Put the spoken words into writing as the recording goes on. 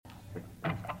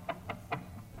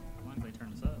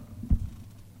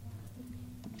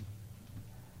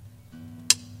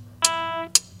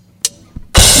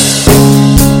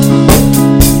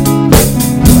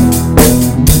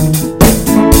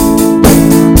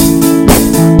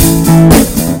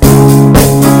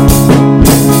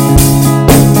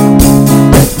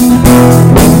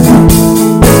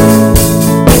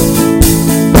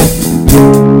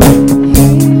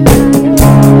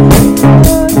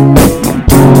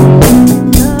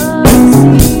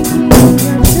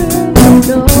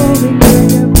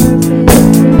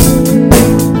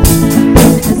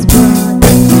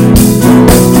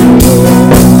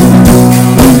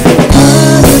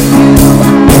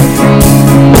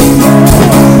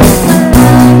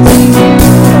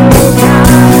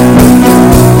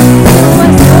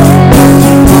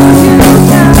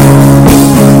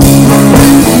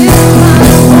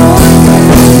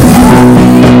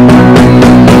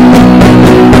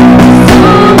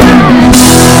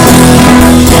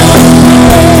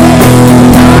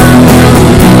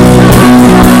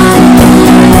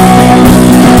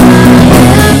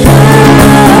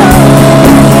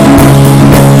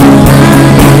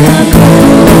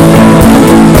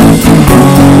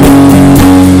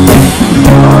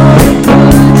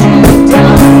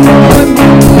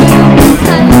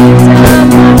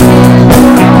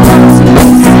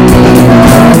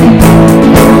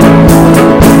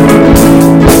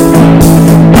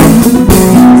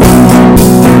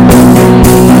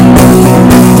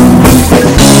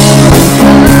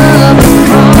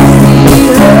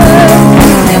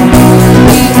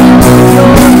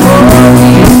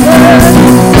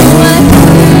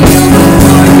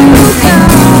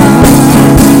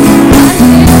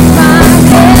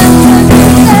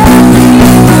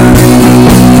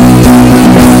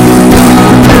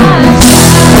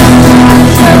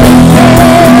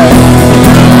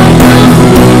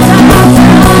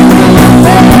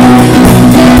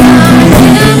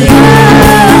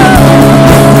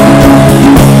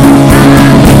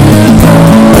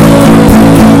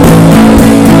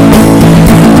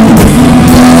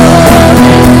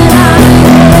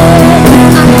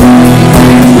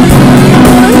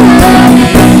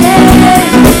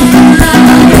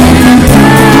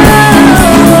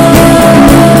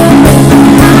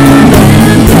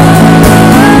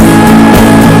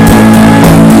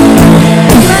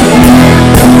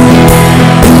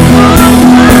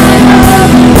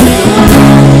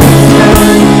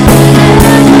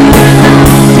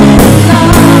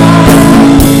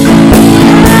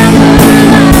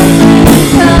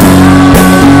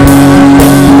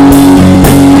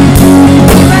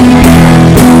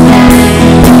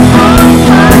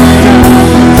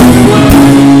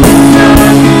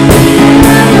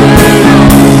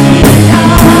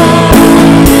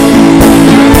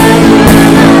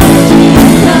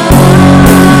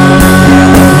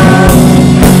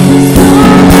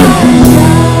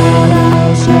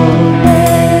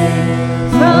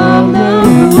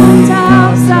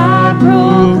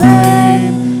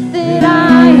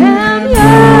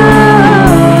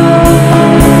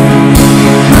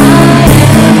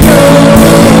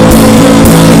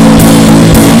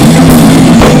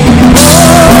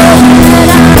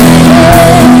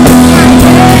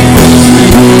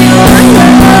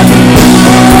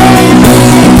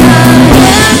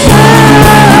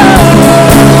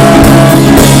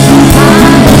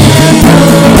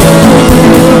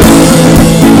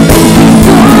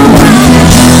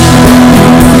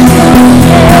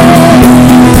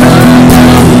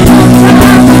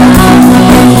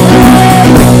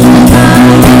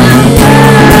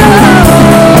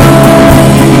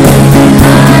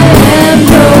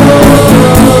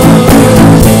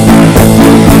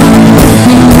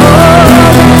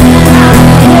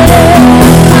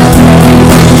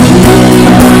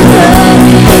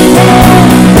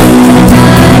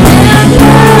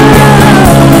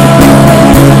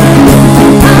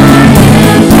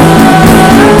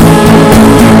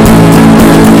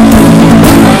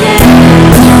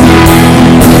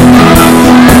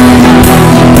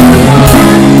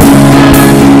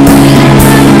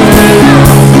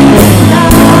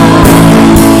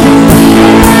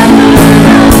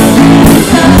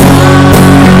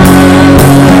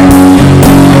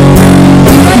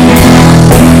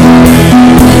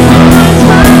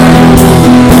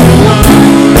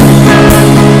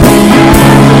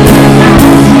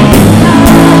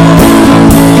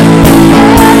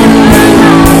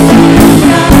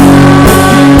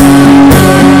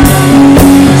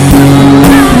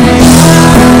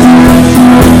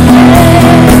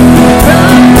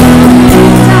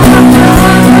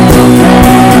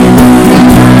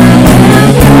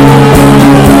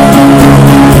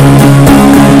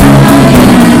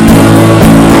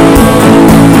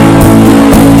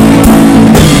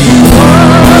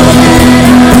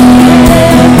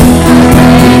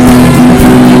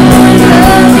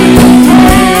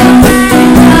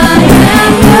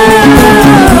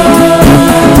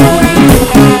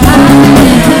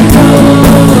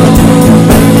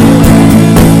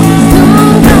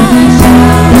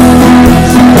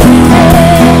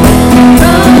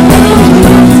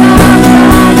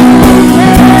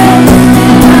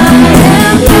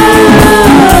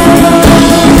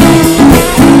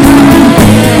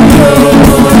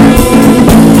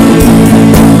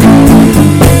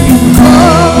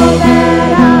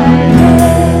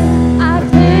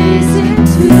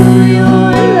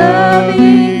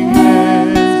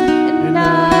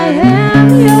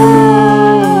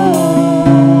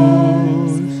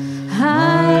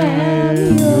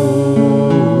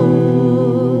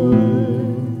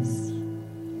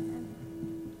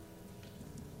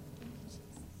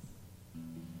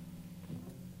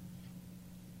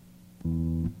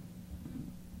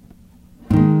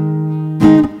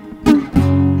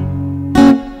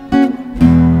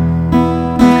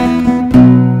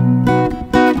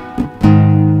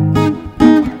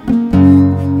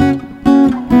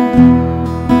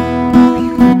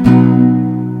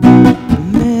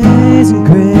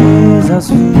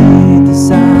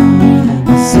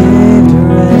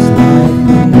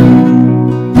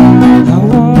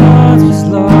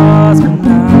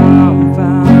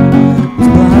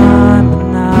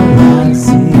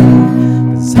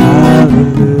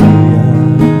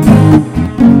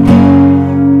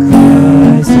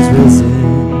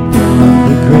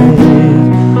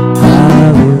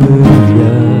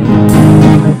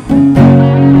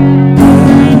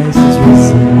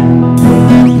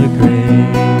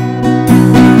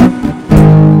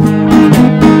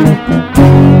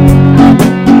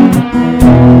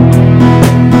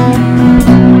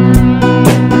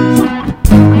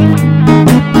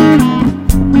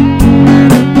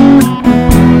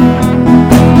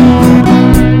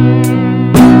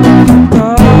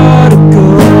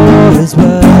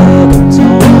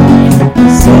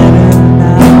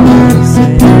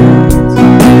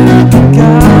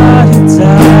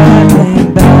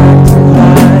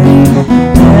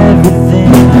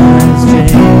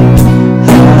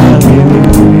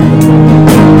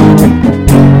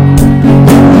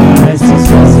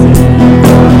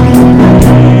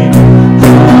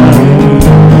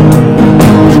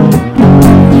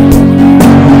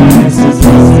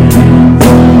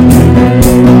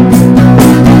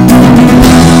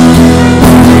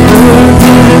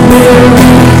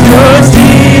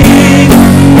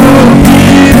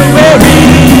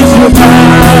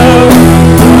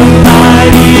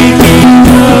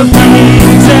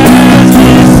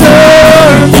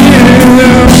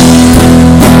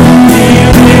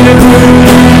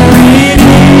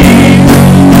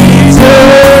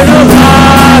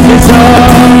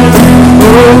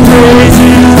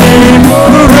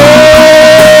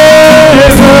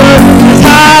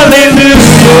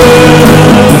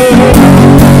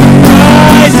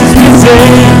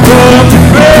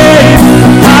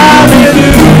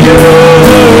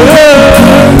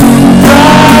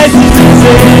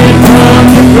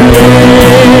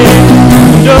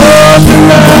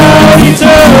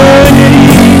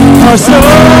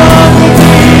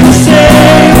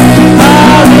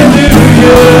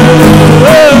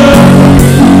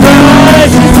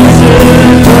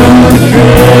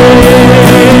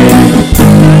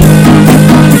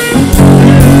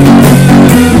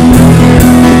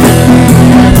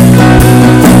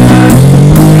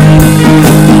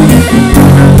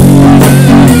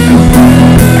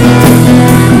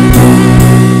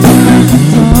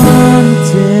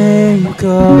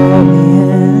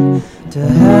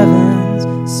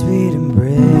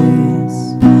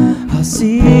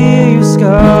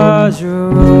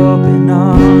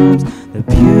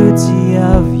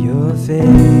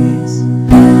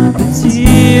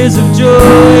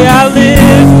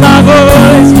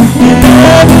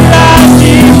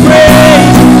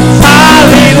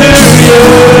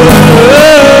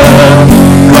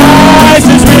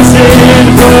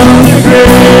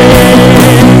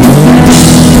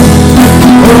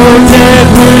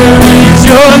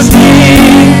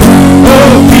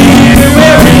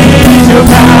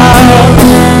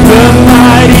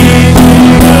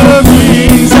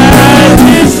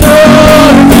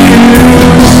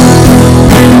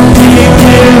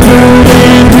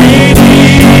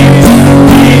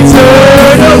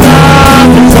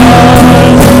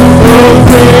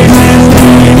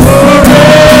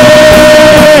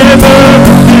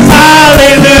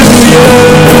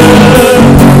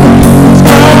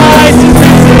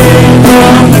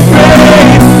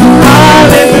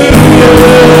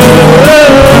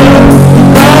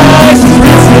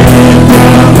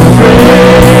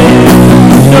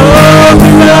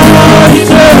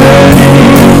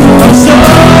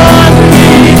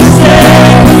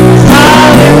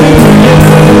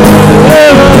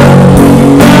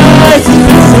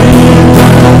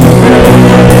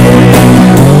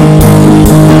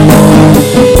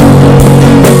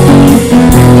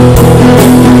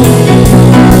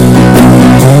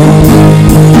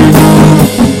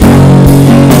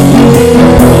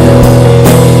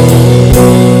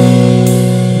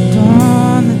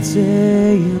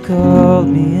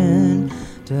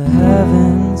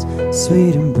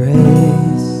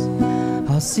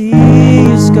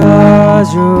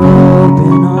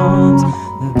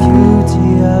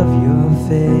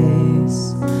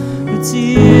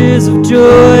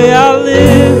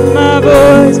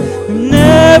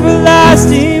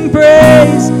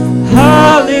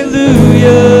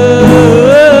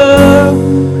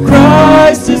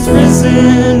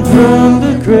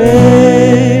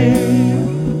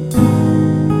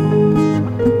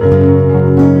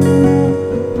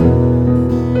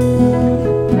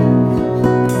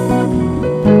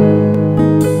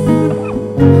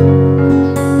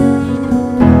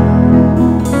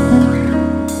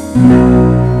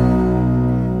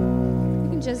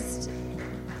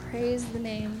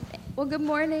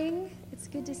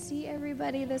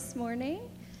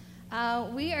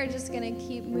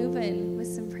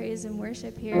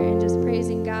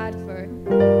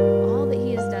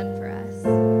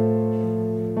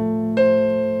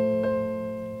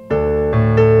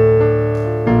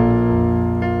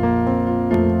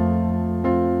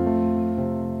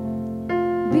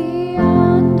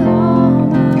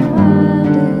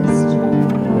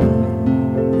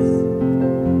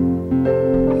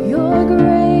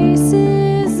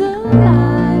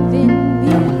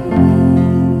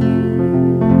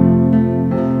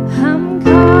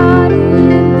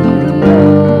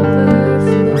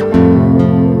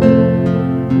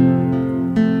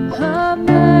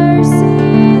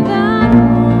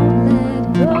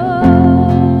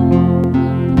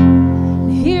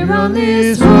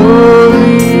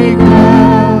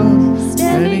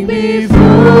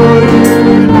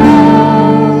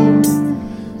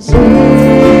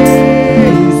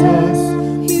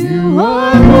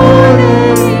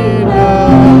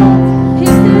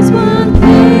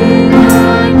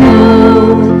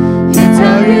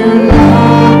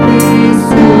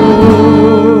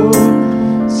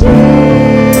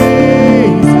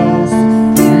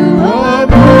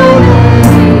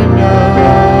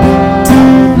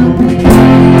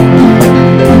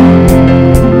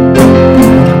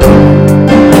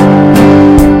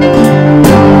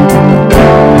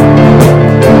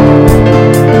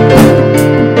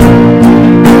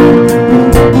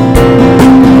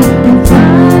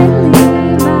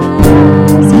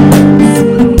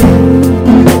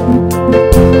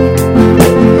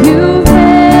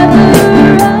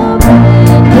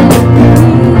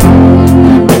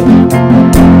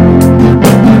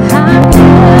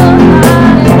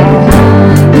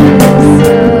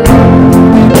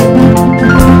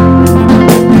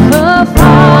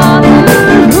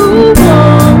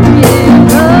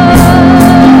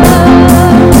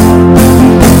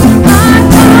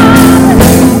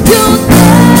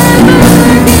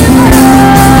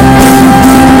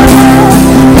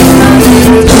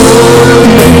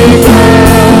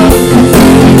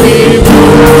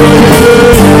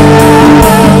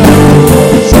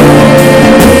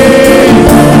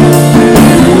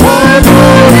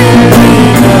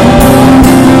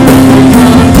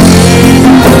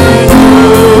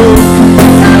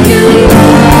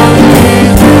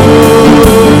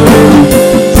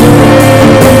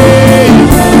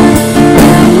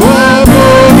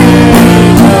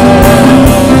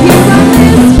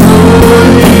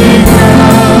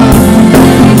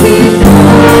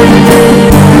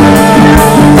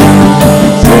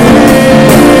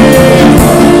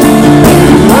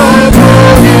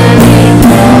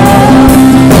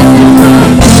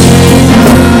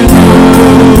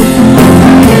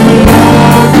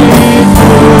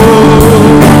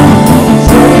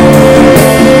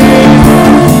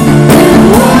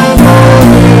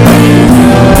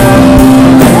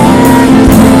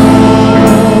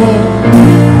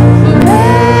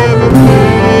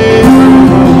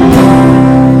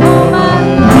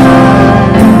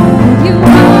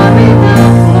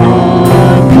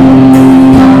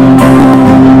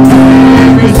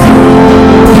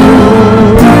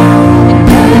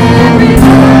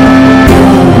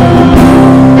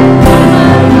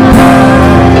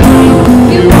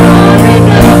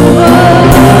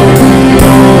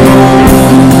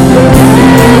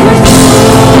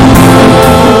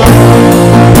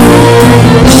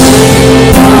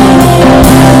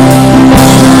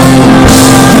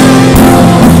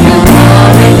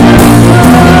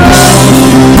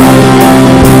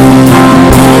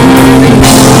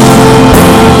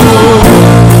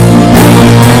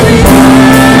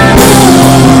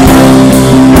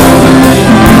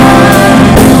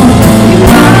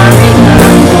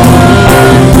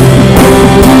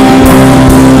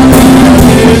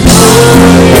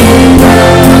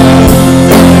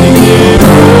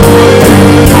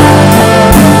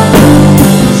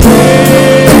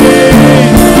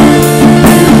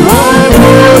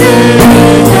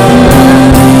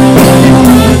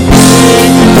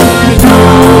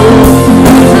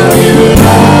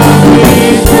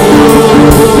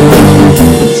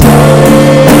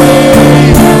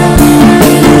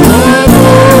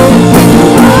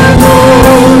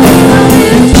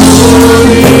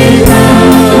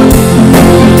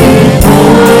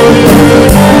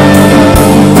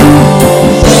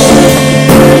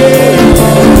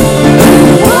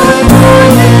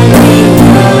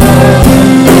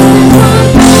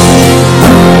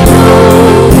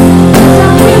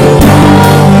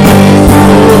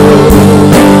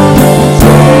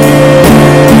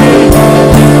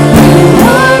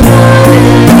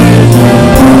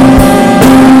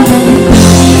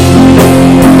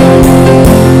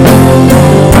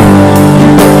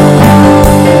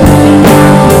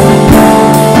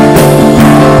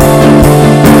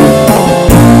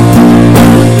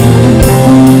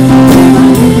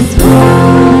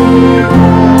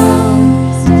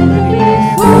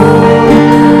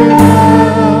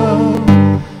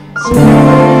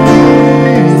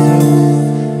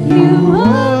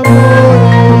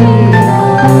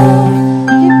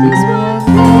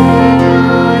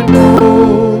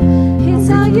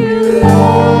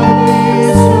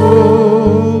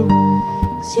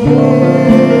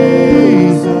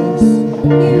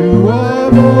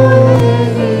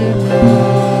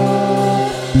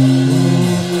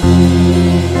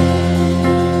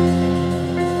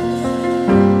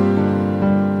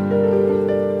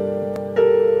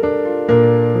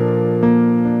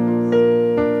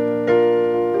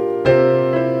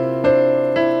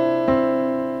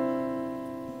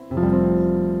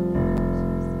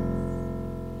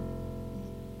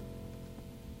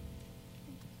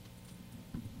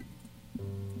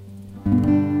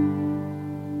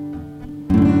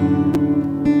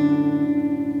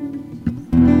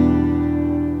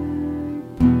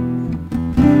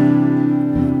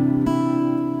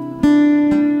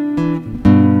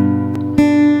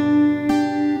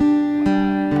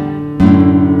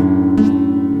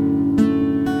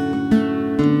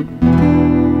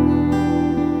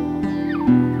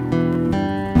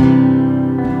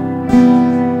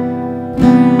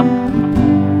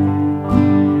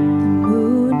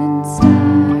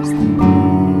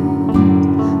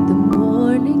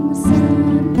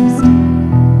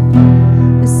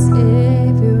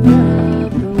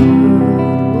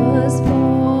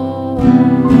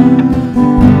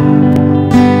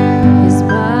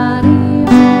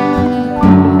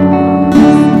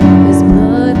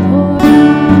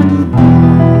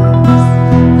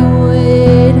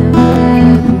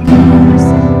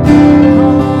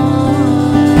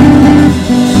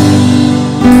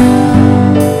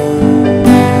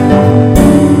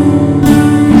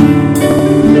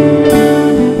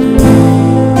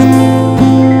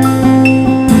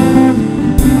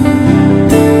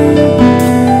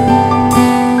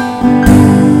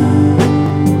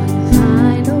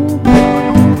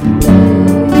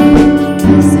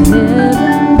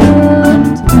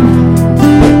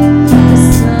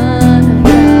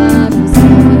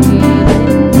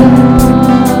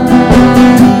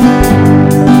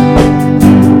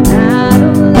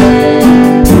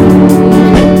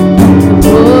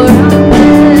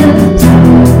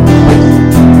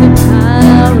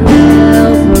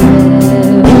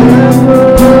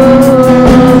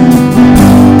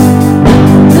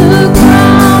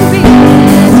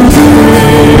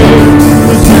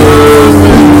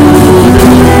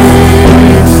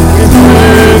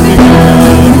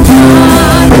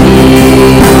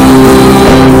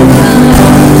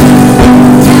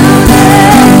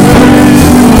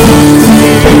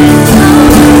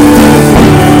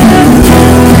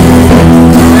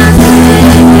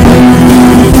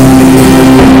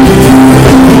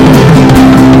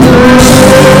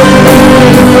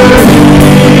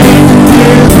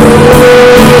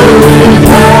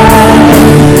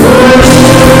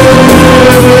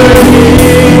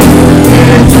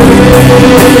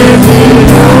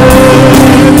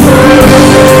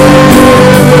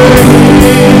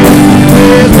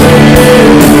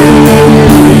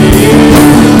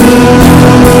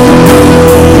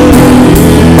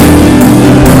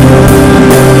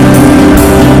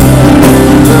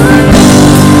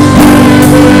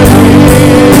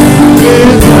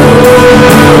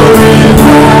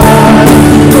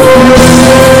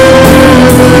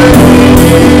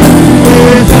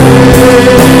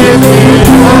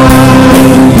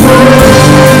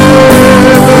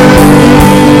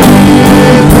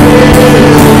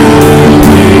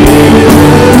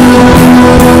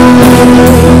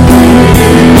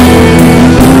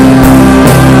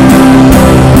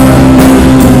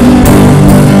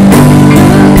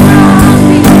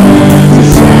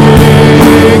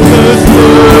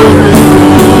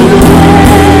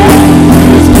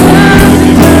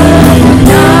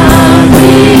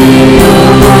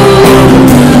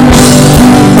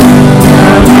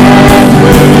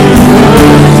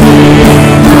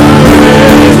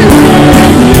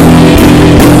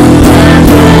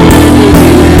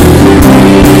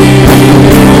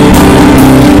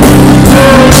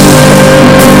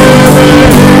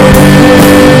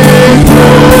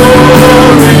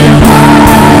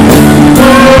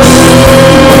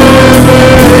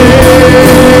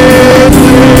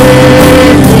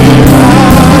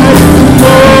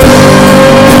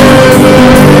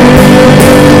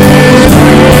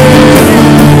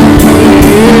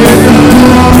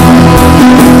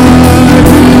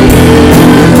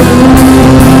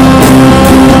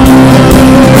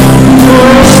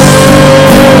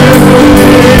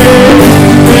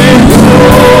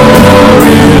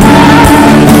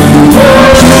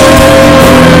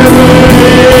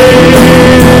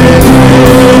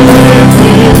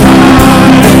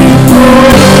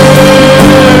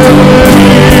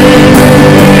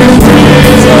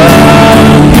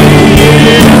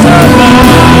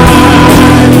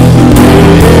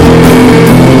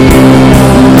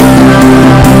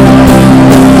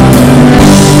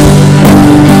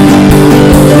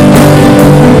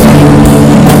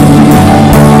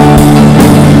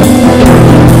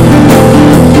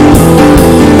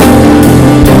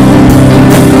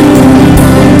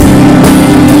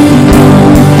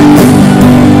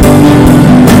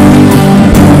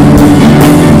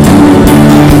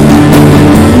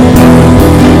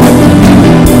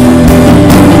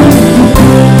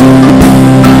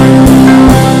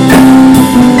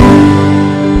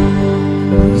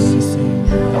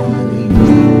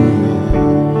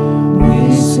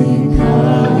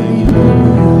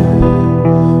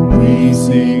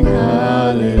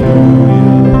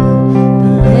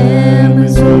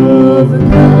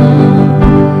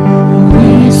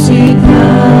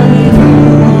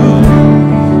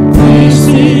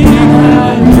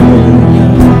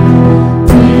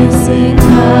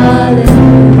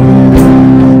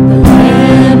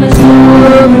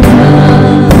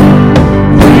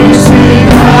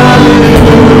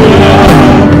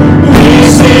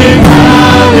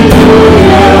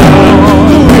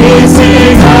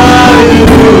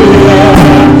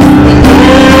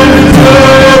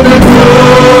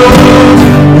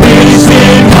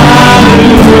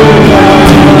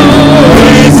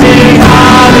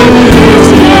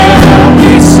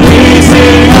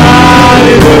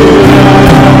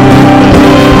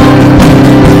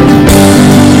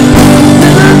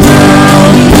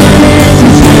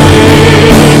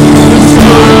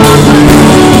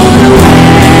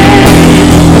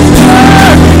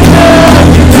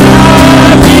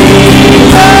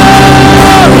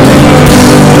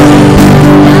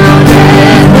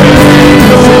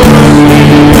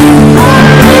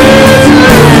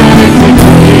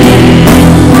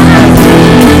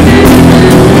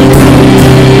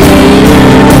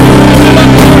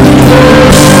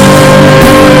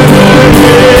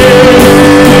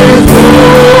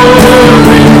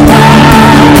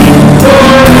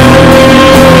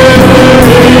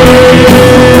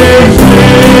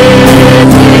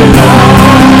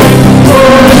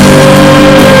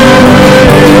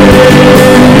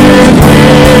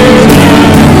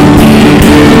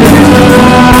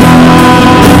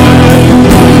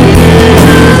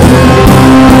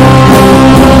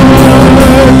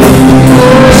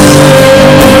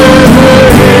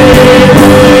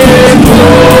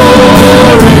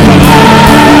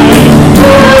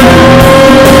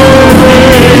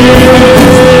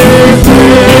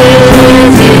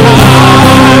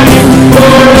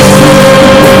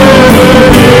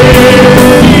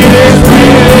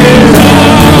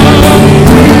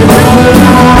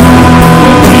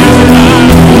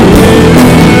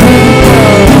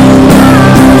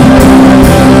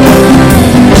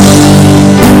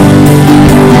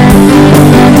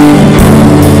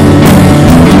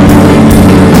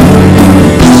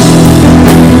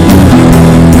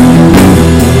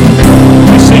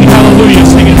hallelujah.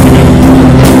 Sing it together.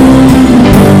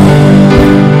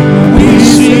 We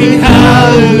sing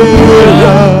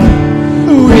hallelujah.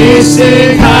 We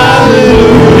sing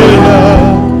hallelujah.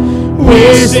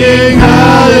 We sing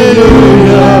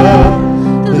hallelujah.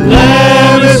 The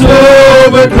Lamb is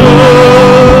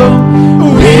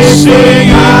overcome. We sing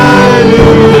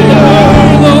hallelujah.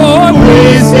 Lord,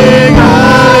 we sing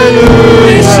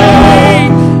hallelujah.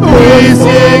 We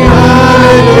sing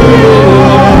hallelujah.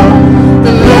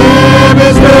 The Lamb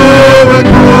is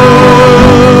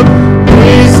overcome.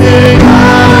 We sing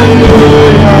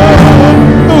hallelujah.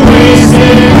 We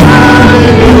sing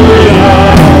hallelujah.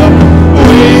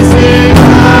 We sing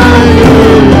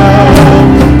hallelujah.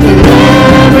 The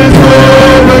Lamb is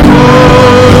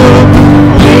overcome.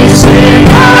 We sing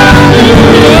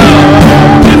hallelujah.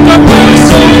 Lift up we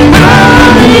sing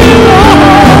hallelujah.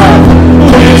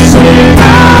 We sing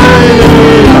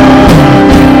hallelujah.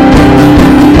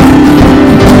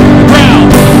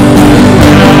 Round.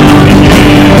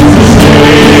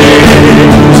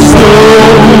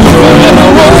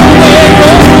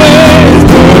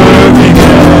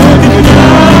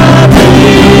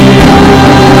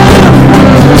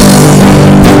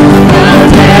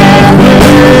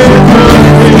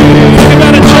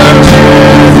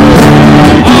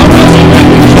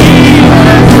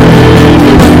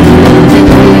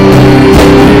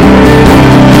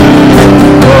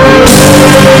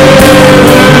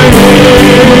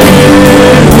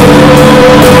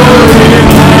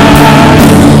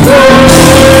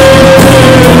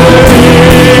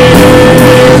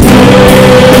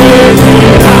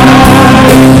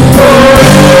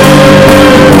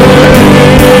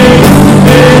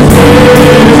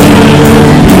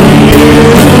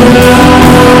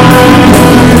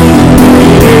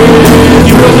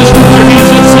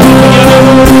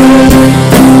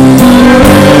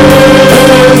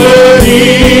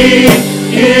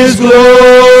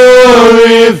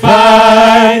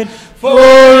 Glorified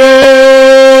forever,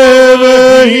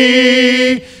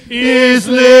 He is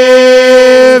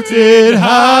lifted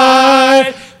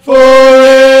high.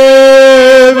 Forever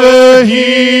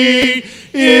He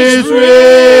is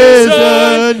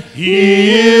risen.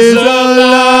 He is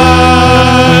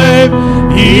alive.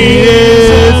 He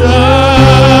is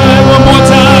alive. One more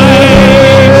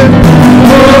time.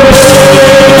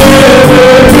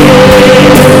 Forever He is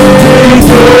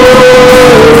glorified.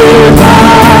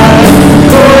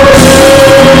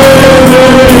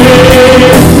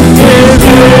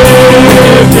 Forever He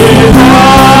is lifted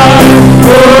high.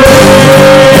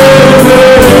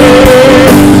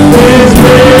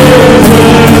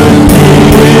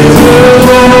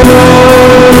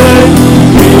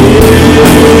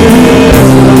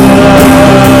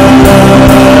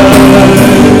 Forever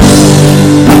He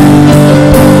is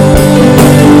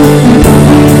risen.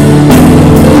 He is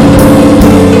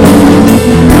alive.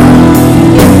 He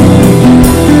is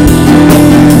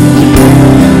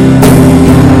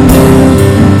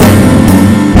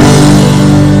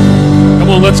Come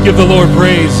on, let's give the Lord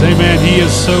praise. Amen. He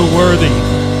is so worthy.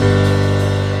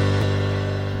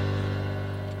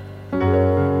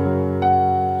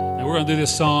 And we're going to do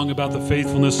this song about the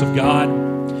faithfulness of God.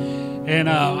 And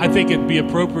I think it'd be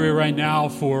appropriate right now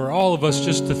for all of us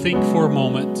just to think for a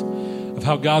moment of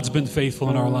how God's been faithful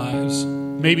in our lives.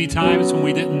 Maybe times when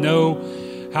we didn't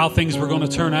know how things were going to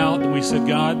turn out, and we said,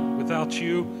 God, without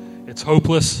you, it's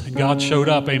hopeless, and God showed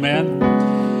up. Amen.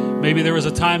 Maybe there was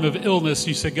a time of illness.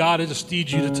 You said, God, I just need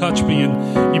you to touch me.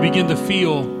 And you begin to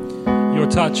feel your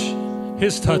touch,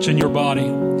 His touch in your body.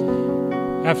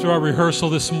 After our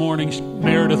rehearsal this morning,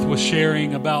 Meredith was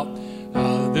sharing about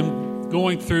them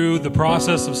going through the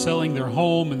process of selling their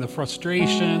home and the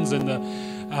frustrations and the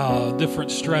different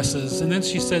stresses. And then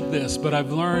she said this, but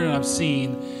I've learned and I've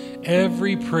seen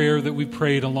every prayer that we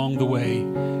prayed along the way,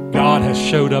 God has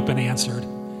showed up and answered.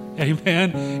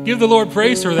 Amen. Give the Lord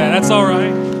praise for that. That's all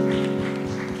right.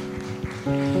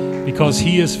 Because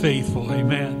He is faithful.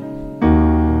 Amen.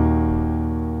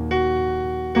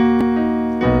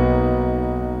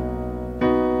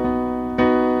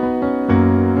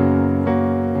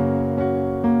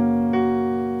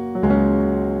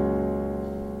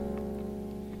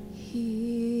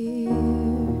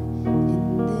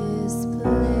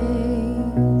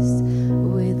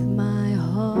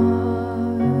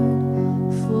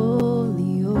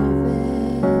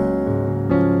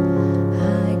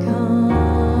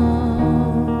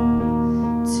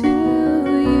 To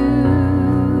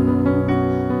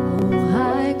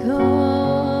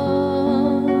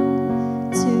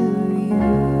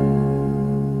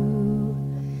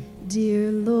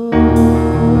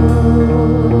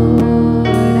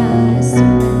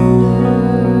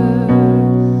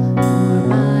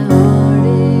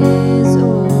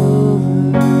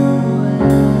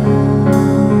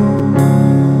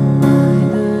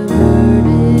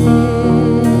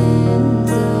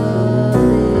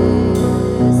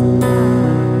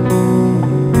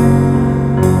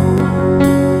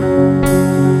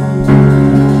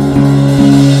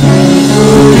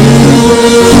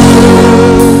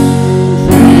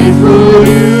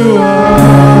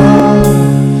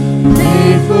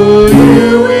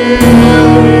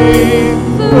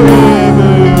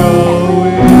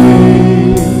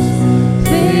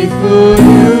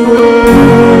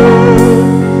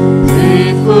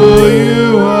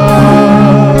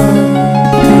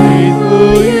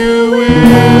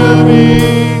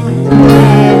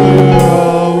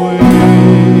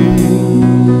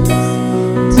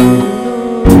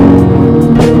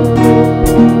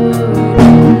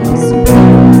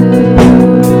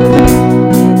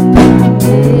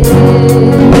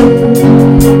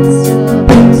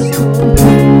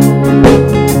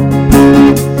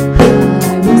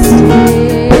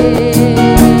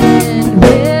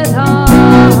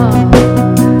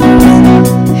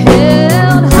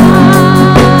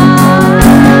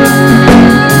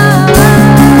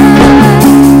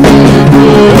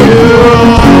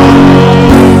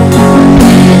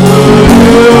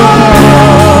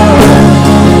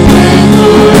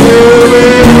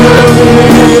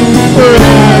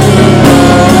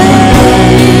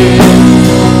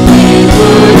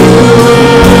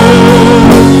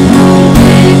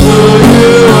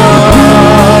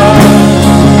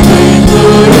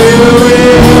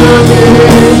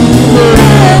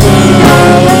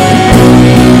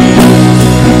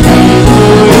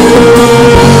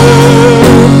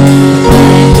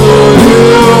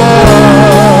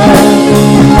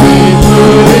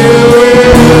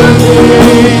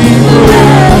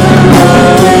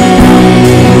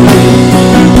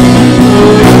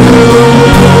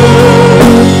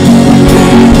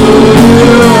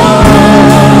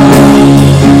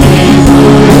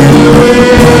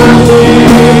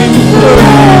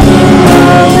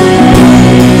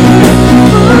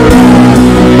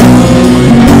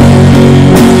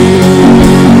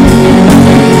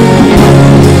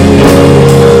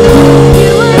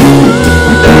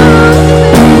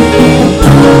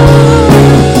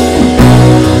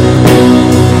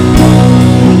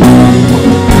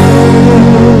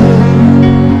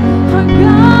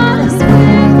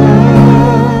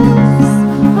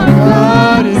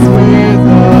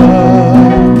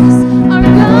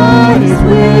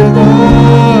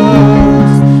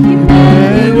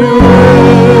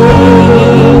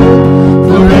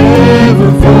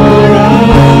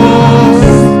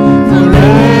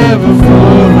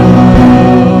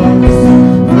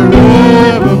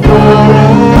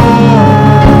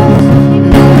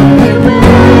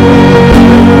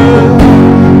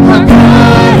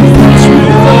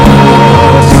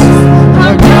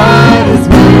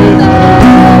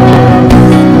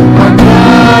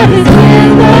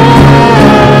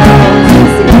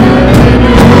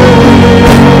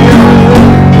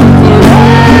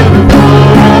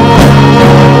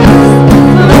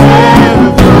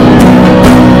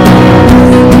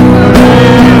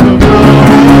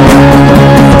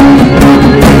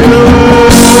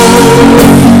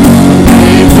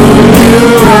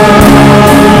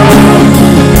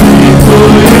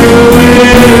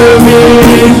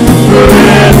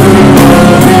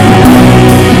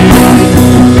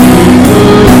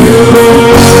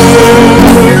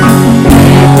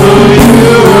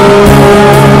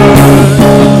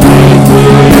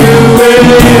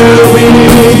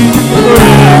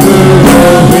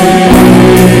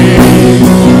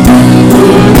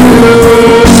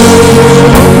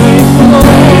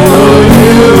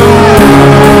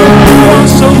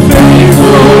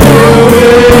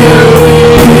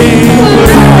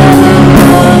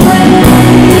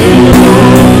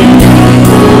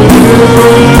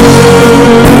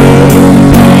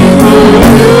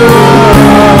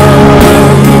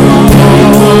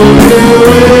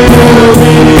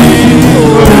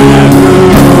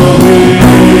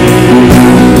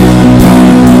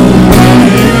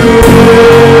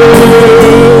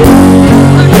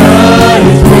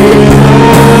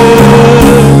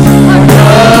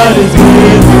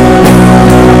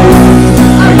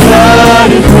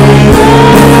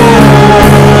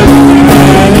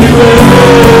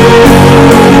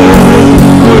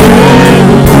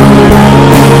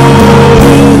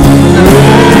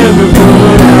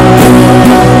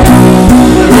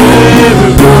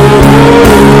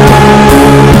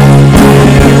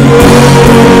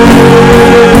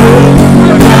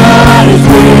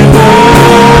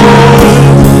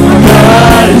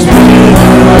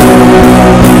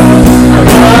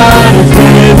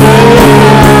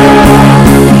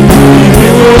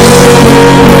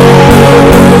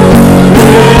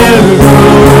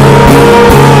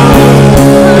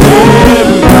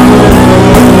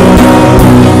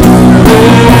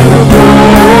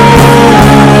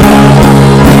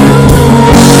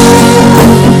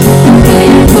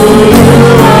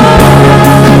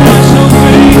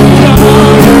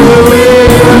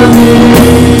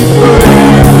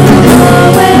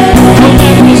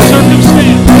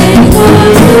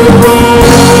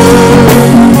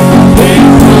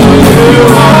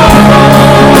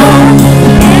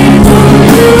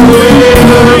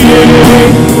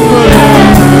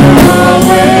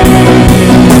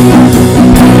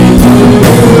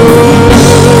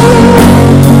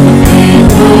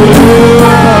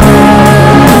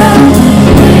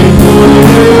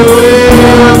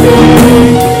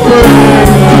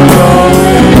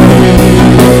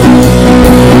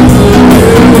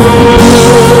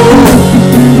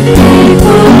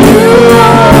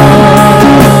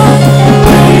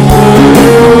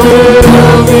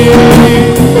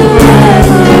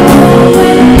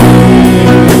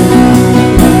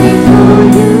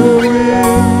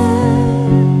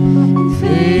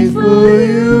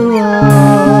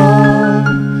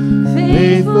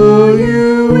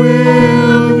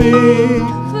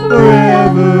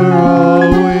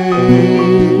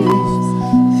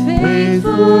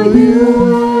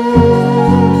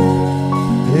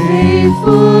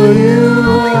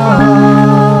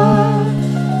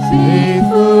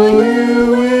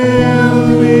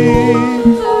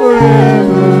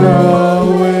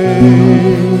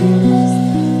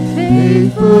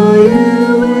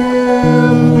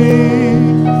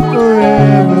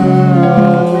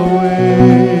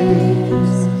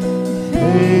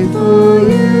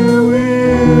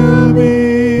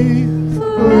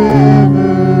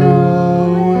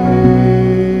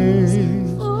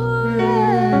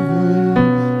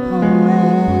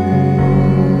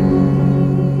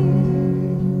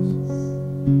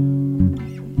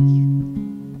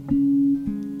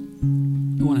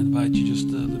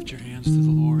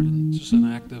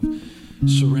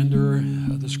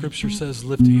Scripture says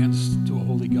lift hands to a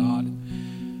holy God.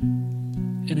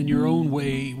 And in your own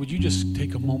way, would you just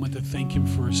take a moment to thank Him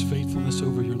for His faithfulness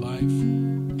over your life?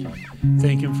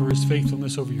 Thank Him for His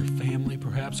faithfulness over your family,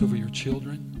 perhaps over your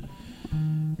children.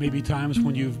 Maybe times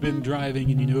when you've been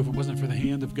driving and you know if it wasn't for the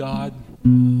hand of God,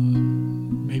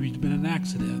 maybe it's been an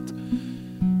accident.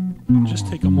 Just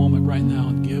take a moment right now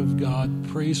and give God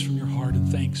praise from your heart and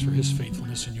thanks for His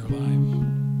faithfulness in your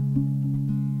life.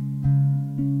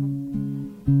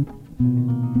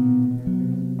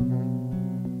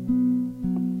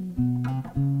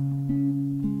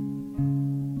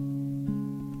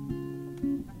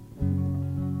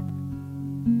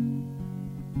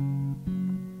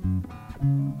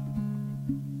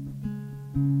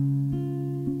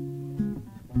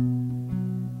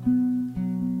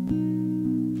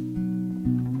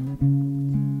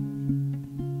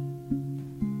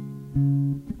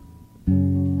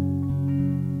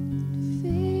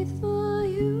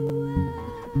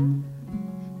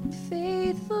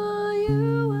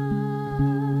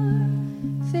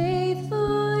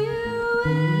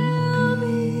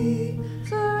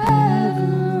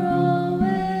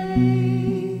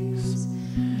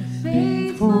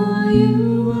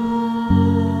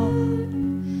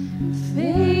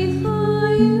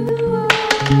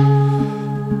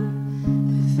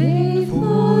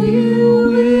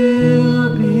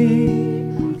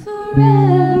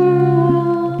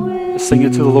 Sing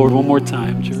it to to the Lord one more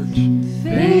time, church.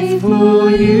 Faithful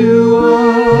you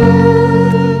are,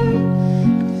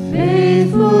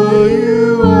 faithful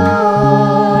you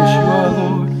are. Yes, you are,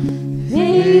 Lord.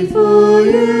 Faithful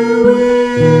you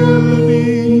will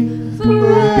be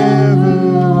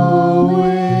forever,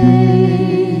 always.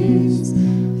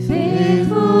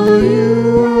 Faithful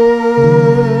you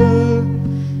are,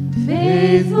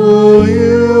 faithful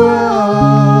you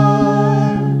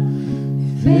are,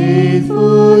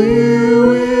 faithful you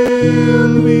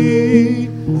will be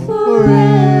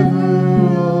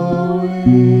forever,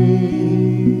 always.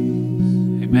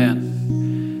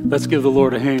 Amen. Let's give the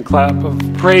Lord a hand clap of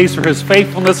praise for his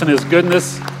faithfulness and his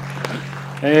goodness.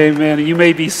 Amen. You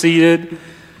may be seated.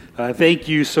 Thank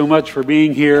you so much for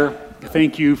being here.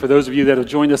 Thank you for those of you that have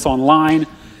joined us online.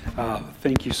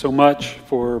 Thank you so much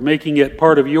for making it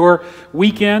part of your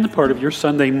weekend, part of your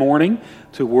Sunday morning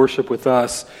to worship with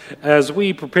us. As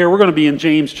we prepare, we're going to be in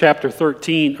James chapter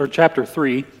 13, or chapter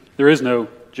 3. There is no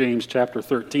James chapter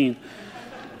 13.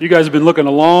 You guys have been looking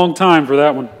a long time for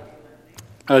that one.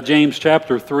 James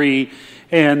chapter 3.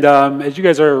 And as you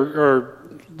guys are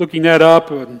looking that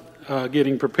up and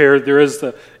getting prepared, there is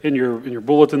in your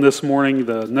bulletin this morning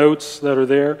the notes that are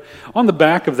there. On the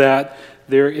back of that,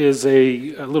 there is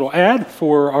a little ad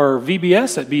for our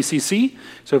VBS at BCC.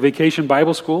 So Vacation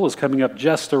Bible School is coming up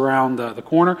just around the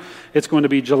corner. It's going to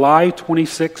be July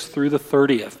 26th through the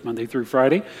 30th, Monday through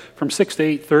Friday, from 6 to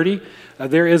 8:30.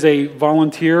 There is a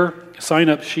volunteer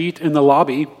sign-up sheet in the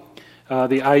lobby.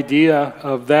 The idea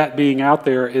of that being out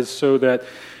there is so that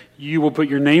you will put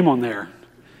your name on there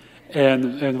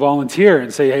and volunteer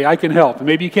and say, hey, I can help.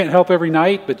 Maybe you can't help every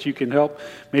night, but you can help.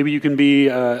 Maybe you can be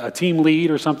a team lead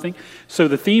or something. So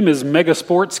the theme is Mega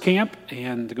Sports Camp,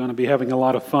 and they're going to be having a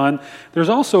lot of fun. There's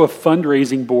also a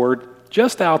fundraising board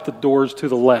just out the doors to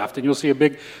the left, and you'll see a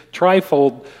big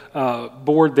trifold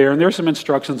board there, and there's some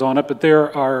instructions on it, but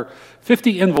there are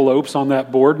 50 envelopes on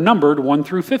that board, numbered 1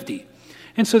 through 50.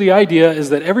 And so the idea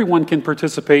is that everyone can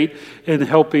participate in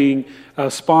helping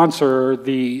sponsor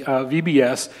the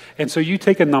VBS. And so you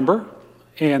take a number,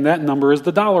 and that number is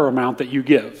the dollar amount that you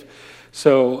give.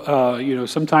 So,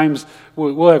 sometimes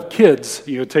we'll have kids,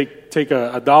 take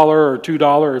a dollar or $2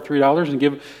 or $3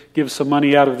 and give some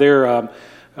money out of their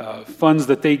funds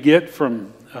that they get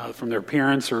from their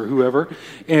parents or whoever.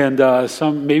 And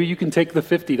maybe you can take the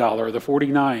 $50 or the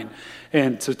 $49.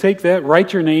 And so take that,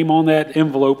 write your name on that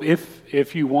envelope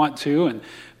if you want to, and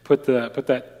put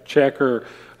that check or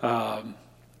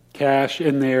cash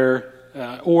in there,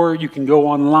 or you can go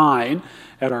online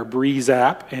at our Breeze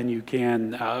app and you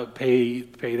can pay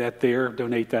that there,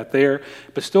 donate that there,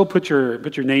 but still put your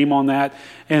name on that,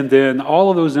 and then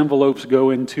all of those envelopes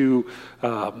go into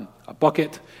a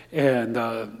bucket, and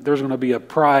there's going to be a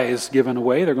prize given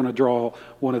away. They're going to draw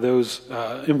one of those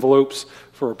envelopes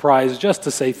for a prize, just to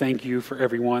say thank you for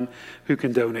everyone who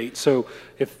can donate. So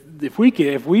if we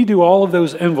do all of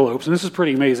those envelopes, and this is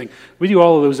pretty amazing, we do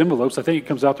all of those envelopes, I think it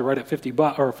comes out to right at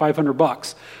 $50 or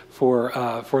 $500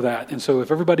 for that. And so if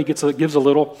everybody gives a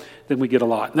little, then we get a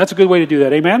lot. And that's a good way to do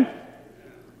that. Amen?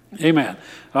 Amen.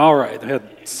 All right. I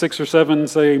had 6 or 7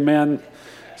 say amen.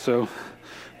 So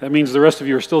that means the rest of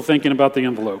you are still thinking about the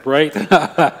envelope, right?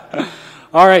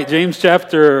 All right. James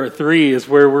chapter 3 is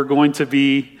where we're going to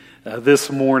be this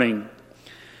morning.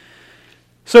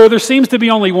 So there seems to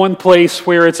be only one place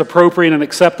where it's appropriate and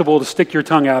acceptable to stick your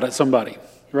tongue out at somebody,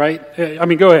 right? I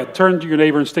mean, go ahead. Turn to your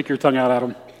neighbor and stick your tongue out at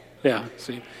them. Yeah,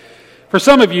 see. For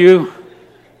some of you,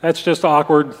 that's just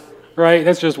awkward, right?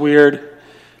 That's just weird.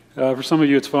 For some of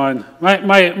you, it's fine.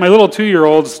 My little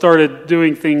 2-year-old started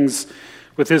doing things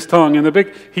with his tongue, and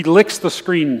he licks the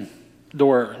screen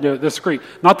door, the screen,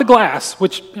 not the glass,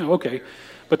 which, okay,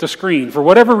 but the screen. For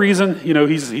whatever reason,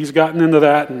 he's gotten into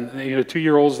that, and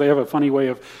 2-year-olds, they have a funny way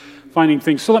of finding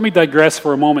things. So let me digress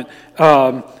for a moment.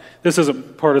 This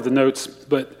isn't part of the notes,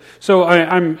 but so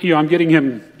I'm getting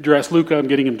him dressed. Luca, I'm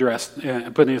getting him dressed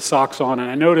and putting his socks on, and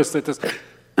I noticed that this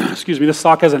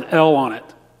sock has an L on it.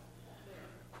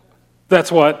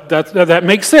 That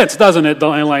makes sense, doesn't it,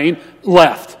 Elaine?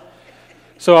 Left.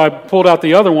 So I pulled out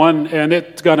the other one, and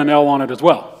it's got an L on it as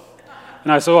well.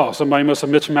 And I said, somebody must have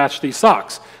mismatched these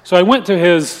socks. So I went to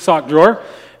his sock drawer,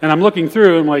 and I'm looking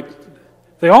through, and I'm like,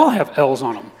 they all have L's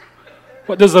on them.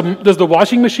 What, does the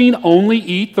washing machine only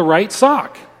eat the right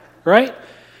sock, right?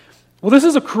 Well, this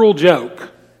is a cruel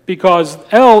joke, because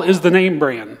L is the name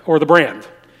brand, or the brand.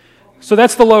 So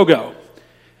that's the logo.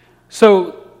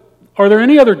 So are there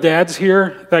any other dads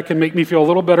here that can make me feel a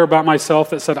little better about myself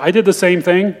that said, I did the same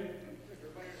thing?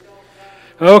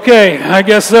 Okay, I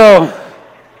guess so.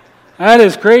 That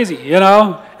is crazy,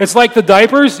 It's like the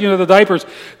diapers,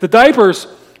 The diapers,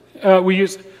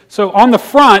 So on the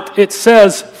front, it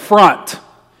says front.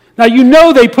 Now, you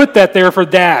know they put that there for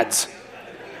dads,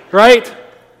 right?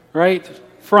 Right?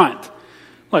 Front.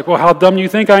 Like, well, how dumb do you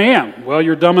think I am? Well,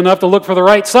 you're dumb enough to look for the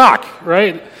right sock,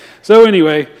 right? So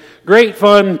anyway, great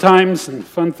fun times and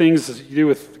fun things you do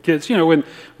with kids. You know, when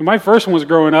my first one was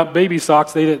growing up, baby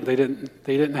socks, they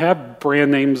didn't have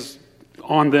brand names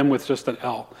on them with just an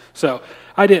L. So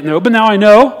I didn't know, but now I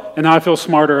know, and now I feel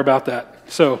smarter about that.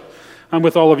 So I'm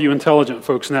with all of you intelligent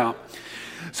folks now.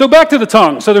 So back to the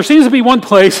tongue. So there seems to be one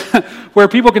place where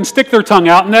people can stick their tongue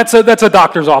out, and that's a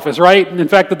doctor's office, right? In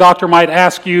fact, the doctor might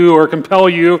ask you or compel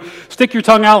you, stick your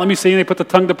tongue out, let me see. And they put the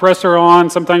tongue depressor on.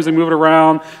 Sometimes they move it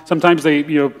around. Sometimes they,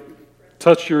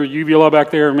 touch your uvula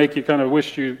back there and make you kind of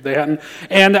wish they hadn't.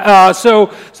 And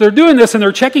so they're doing this, and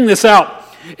they're checking this out.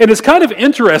 And it's kind of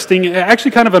interesting,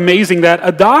 actually kind of amazing, that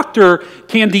a doctor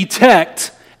can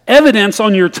detect evidence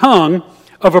on your tongue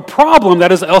of a problem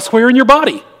that is elsewhere in your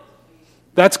body.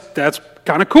 That's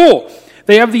kind of cool.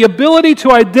 They have the ability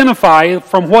to identify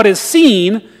from what is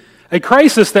seen a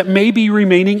crisis that may be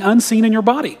remaining unseen in your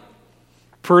body.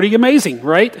 Pretty amazing,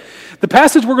 right? The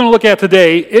passage we're going to look at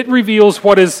today, it reveals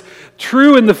what is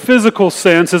true in the physical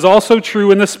sense is also true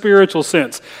in the spiritual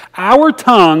sense. Our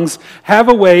tongues have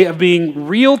a way of being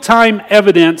real-time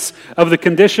evidence of the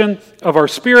condition of our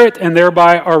spirit and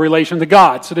thereby our relation to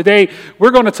God. So today, we're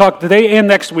going to talk, today and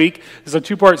next week, this is a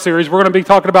two-part series, we're going to be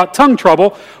talking about tongue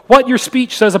trouble, what your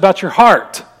speech says about your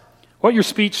heart. What your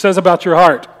speech says about your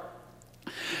heart.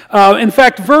 In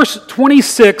fact, verse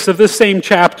 26 of this same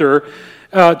chapter,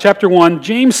 chapter 1,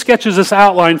 James sketches this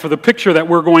outline for the picture that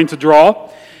we're going to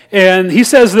draw. And he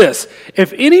says this: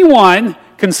 if anyone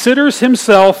considers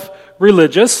himself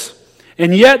religious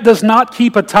and yet does not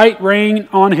keep a tight rein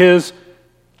on his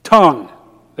tongue,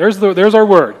 there's our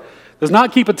word, does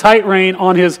not keep a tight rein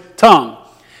on his tongue,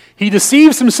 he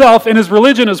deceives himself, and his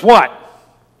religion is what?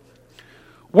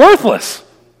 Worthless.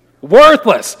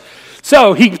 Worthless.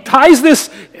 So he ties this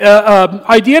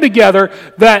idea together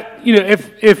that,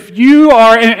 if you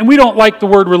are, and we don't like the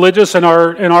word religious in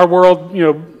our world,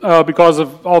 because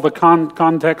of all the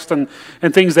context and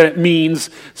things that it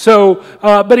means. So,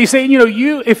 but he's saying,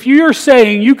 if you're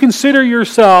saying you consider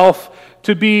yourself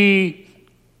to be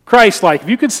Christ-like, if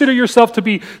you consider yourself to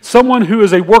be someone who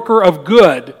is a worker of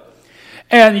good,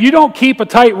 and you don't keep a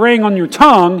tight rein on your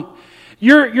tongue,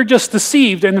 you're just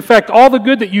deceived, and in fact, all the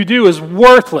good that you do is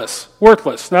worthless.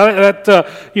 Worthless. Now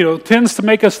that tends to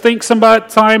make us think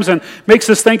sometimes, and makes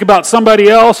us think about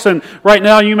somebody else. And right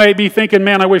now, you may be thinking,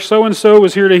 "Man, I wish so and so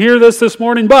was here to hear this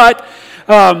morning." But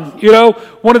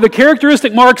one of the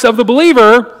characteristic marks of the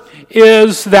believer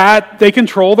is that they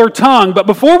control their tongue. But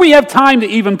before we have time to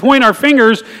even point our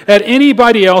fingers at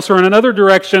anybody else or in another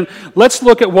direction, let's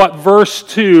look at what verse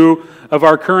 2 of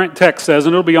our current text says,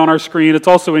 and it'll be on our screen. It's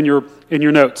also in your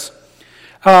notes.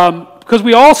 Because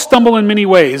we all stumble in many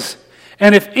ways.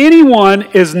 And if anyone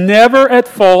is never at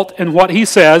fault in what he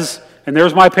says, and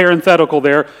there's my parenthetical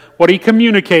there, what he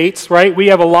communicates, right? We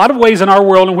have a lot of ways in our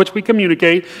world in which we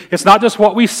communicate. It's not just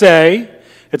what we say.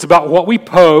 It's about what we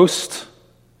post.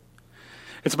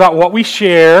 It's about what we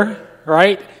share,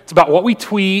 right? It's about what we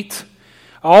tweet.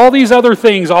 All these other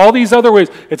things, all these other ways.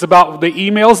 It's about the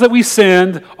emails that we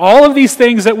send, all of these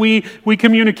things that we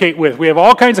communicate with. We have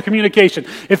all kinds of communication.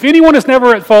 If anyone is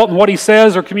never at fault in what he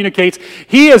says or communicates,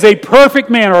 he is a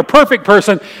perfect man or a perfect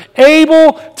person,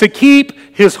 able to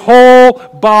keep his whole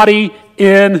body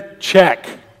in check.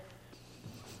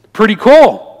 Pretty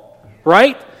cool,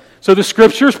 right? So the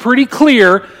scripture is pretty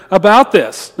clear about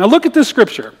this. Now look at this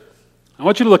scripture. I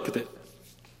want you to look at it.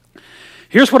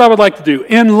 Here's what I would like to do.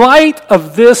 In light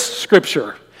of this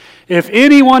scripture, if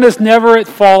anyone is never at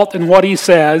fault in what he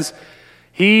says,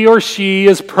 he or she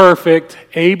is perfect,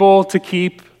 able to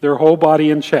keep their whole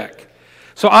body in check.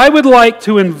 So I would like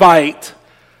to invite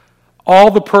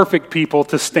all the perfect people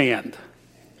to stand.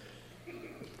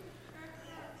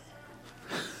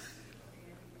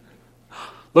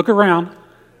 Look around.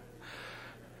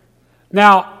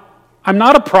 Now, I'm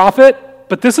not a prophet,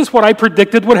 but this is what I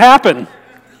predicted would happen.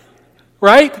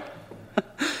 Right?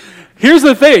 Here's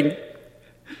the thing.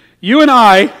 You and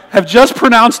I have just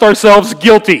pronounced ourselves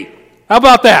guilty. How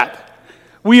about that?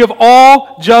 We have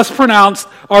all just pronounced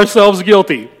ourselves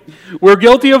guilty. We're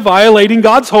guilty of violating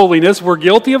God's holiness. We're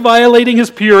guilty of violating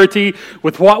His purity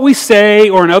with what we say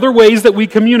or in other ways that we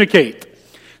communicate.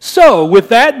 So, with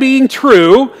that being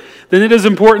true, then it is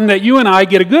important that you and I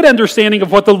get a good understanding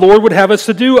of what the Lord would have us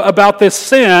to do about this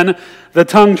sin, the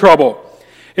tongue trouble.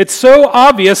 It's so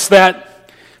obvious that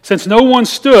since no one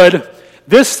stood,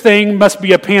 this thing must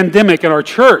be a pandemic in our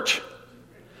church.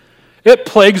 It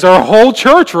plagues our whole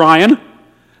church, Ryan.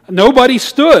 Nobody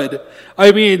stood.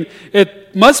 I mean,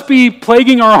 it must be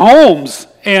plaguing our homes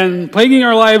and plaguing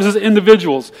our lives as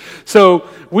individuals. So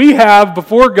we have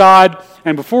before God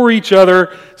and before each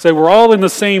other, say we're all in the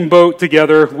same boat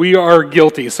together. We are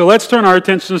guilty. So let's turn our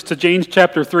attentions to James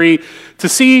chapter 3 to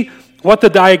see what the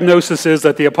diagnosis is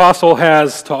that the apostle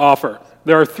has to offer.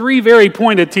 There are 3 very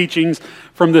pointed teachings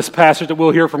from this passage that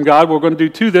we'll hear from God. We're going to do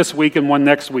 2 this week and 1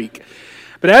 next week.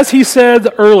 But as he said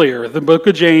earlier, the book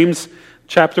of James,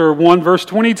 chapter 1, verse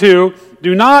 22,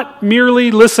 do not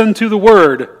merely listen to the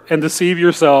word and deceive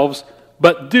yourselves,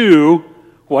 but do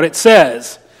what it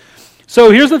says. So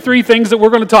here's the 3 things that we're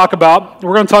going to talk about.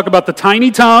 We're going to talk about the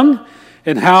tiny tongue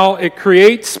and how it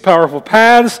creates powerful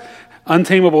paths,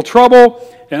 untamable trouble,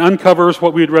 and uncovers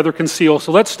what we'd rather conceal.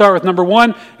 So let's start with number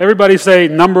 1. Everybody say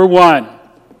number 1.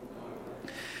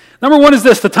 Number 1 is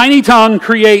this: the tiny tongue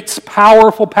creates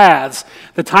powerful paths.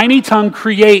 The tiny tongue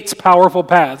creates powerful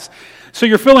paths. So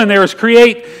your fill in there is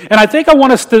create. And I think I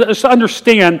want us to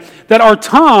understand that our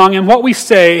tongue and what we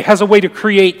say has a way to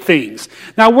create things.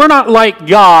 Now, we're not like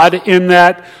God in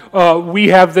that we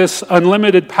have this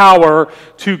unlimited power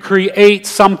to create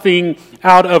something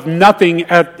out of nothing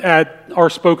at our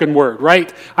spoken word,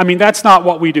 right? I mean, that's not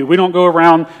what we do. We don't go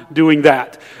around doing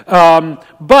that.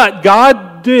 But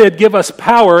God did give us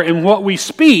power in what we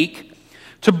speak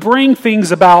to bring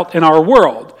things about in our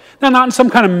world. Now, not in some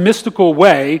kind of mystical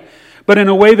way, but in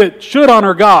a way that should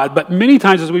honor God, but many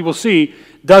times, as we will see,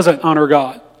 doesn't honor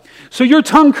God. So your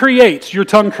tongue creates. Your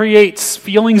tongue creates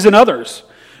feelings in others.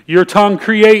 Your tongue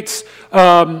creates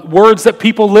words that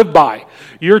people live by.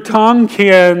 Your tongue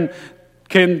can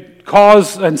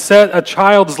cause and set a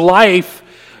child's life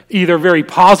either very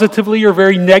positively or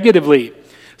very negatively.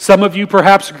 Some of you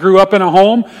perhaps grew up in a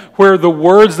home where the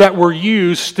words that were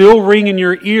used still ring in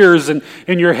your ears and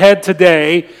in your head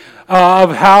today,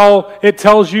 of how it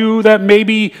tells you that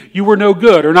maybe you were no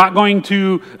good or not going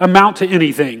to amount to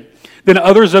anything. Then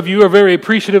others of you are very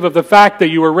appreciative of the fact that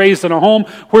you were raised in a home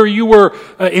where you were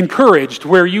encouraged,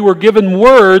 where you were given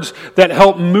words that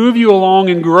help move you along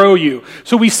and grow you.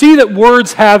 So we see that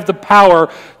words have the power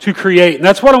to create. And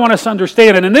that's what I want us to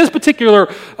understand. And in this particular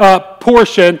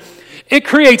portion, it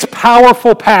creates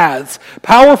powerful paths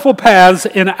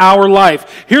in our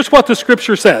life. Here's what the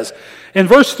scripture says. In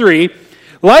verse 3,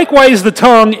 likewise, the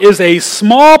tongue is a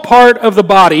small part of the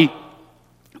body,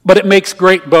 but it makes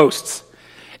great boasts.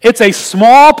 It's a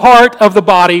small part of the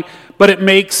body, but it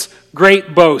makes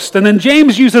great boast. And then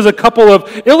James uses a couple of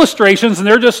illustrations, and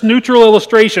they're just neutral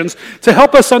illustrations, to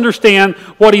help us understand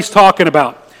what he's talking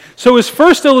about. So his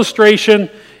first illustration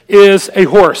is a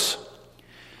horse.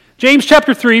 James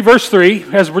chapter 3, verse 3,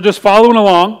 as we're just following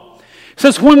along,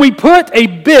 says, when we put a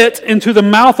bit into the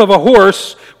mouth of a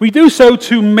horse, we do so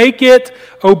to make it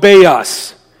obey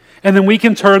us. And then we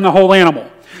can turn the whole animal.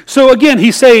 So again,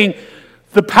 he's saying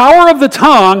the power of the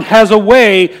tongue has a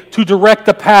way to direct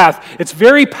the path. It's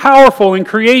very powerful in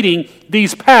creating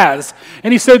these paths.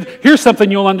 And he said, here's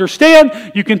something you'll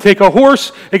understand. You can take a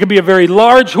horse. It can be a very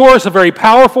large horse, a very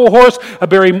powerful horse, a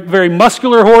very, very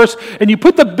muscular horse. And you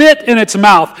put the bit in its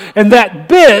mouth. And that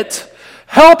bit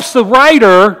helps the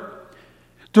rider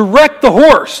direct the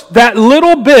horse. That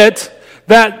little bit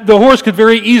that the horse could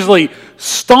very easily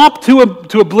stomp to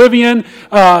oblivion,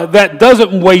 that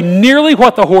doesn't weigh nearly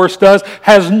what the horse does,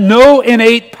 has no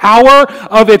innate power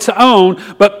of its own,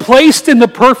 but placed in the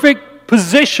perfect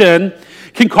position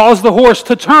can cause the horse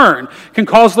to turn, can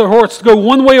cause the horse to go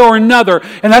one way or another.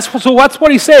 And that's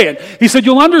what he's saying. He said,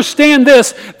 you'll understand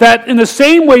this, that in the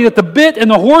same way that the bit in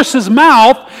the horse's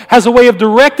mouth has a way of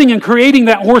directing and creating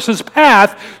that horse's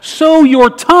path, so your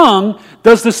tongue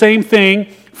does the same thing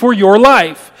for your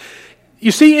life.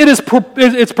 You see,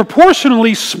 it's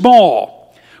proportionally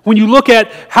small when you look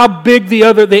at how big the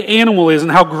animal is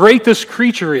and how great this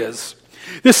creature is.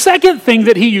 The second thing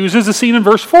that he uses is seen in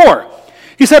verse 4.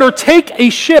 He said, or take a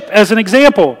ship as an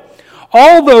example.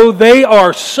 Although they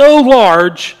are so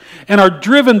large and are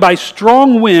driven by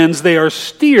strong winds, they are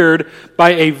steered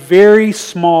by a very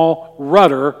small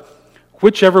rudder,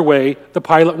 whichever way the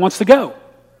pilot wants to go.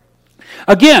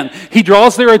 Again, he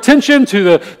draws their attention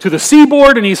to the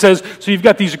seaboard, and he says, so you've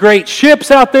got these great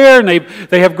ships out there, and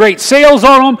they have great sails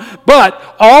on them,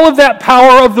 but all of that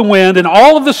power of the wind and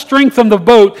all of the strength of the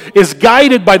boat is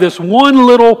guided by this one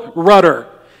little rudder.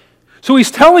 So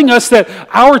he's telling us that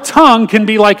our tongue can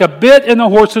be like a bit in the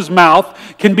horse's mouth,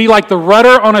 can be like the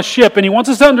rudder on a ship, and he wants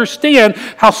us to understand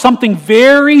how something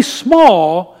very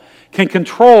small can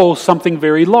control something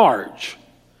very large.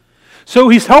 So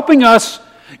he's helping us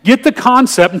get the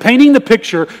concept and painting the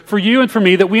picture for you and for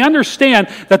me that we understand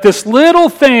that this little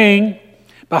thing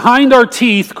behind our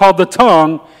teeth called the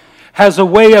tongue has a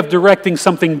way of directing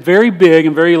something very big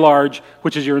and very large,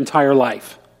 which is your entire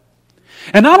life.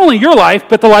 And not only your life,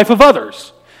 but the life of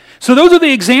others. So those are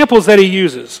the examples that he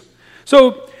uses.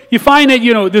 So you find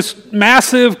that, this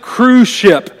massive cruise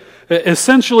ship,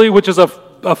 essentially, which is a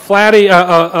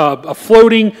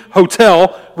floating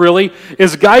hotel, really,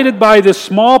 is guided by this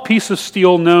small piece of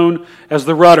steel known as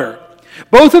the rudder.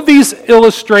 Both of these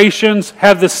illustrations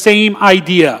have the same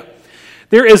idea.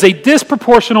 There is a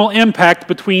disproportional impact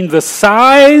between the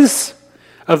size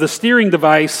of the steering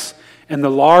device and the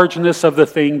largeness of the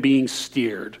thing being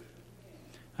steered.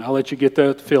 I'll let you get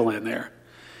the fill in there.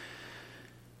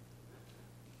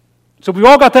 So we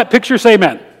all got that picture? Say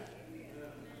amen.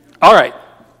 All right.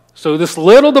 So this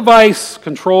little device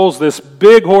controls this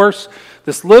big horse.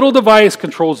 This little device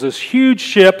controls this huge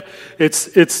ship.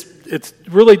 It's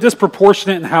really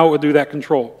disproportionate in how it would do that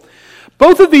control.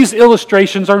 Both of these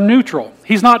illustrations are neutral.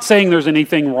 He's not saying there's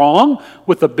anything wrong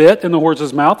with the bit in the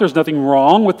horse's mouth. There's nothing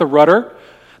wrong with the rudder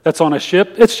that's on a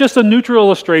ship. It's just a neutral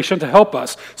illustration to help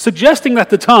us, suggesting that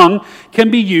the tongue can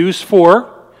be used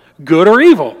for good or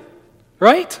evil,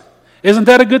 right? Isn't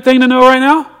that a good thing to know right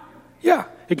now? Yeah,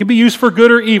 it can be used for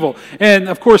good or evil. And,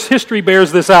 of course, history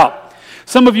bears this out.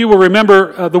 Some of you will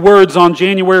remember the words on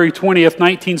January 20th,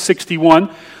 1961,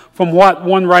 from what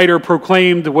one writer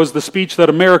proclaimed was the speech that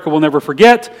America will never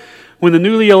forget, when the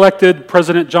newly elected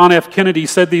President John F. Kennedy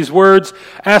said these words,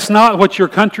 "Ask not what your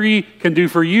country can do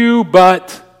for you,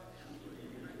 but..."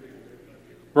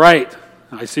 Right.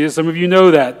 I see some of you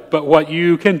know that, but what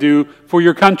you can do for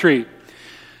your country.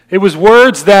 It was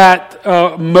words that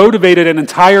motivated an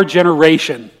entire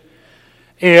generation.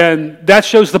 And that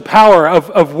shows the power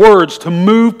of words to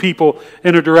move people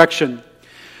in a direction.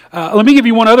 Let me give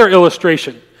you one other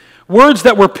illustration. Words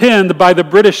that were penned by the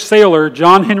British sailor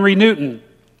John Henry Newton,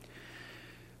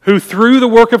 who through the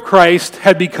work of Christ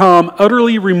had become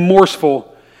utterly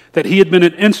remorseful that he had been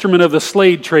an instrument of the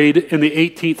slave trade in the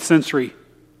 18th century.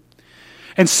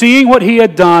 And seeing what he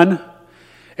had done,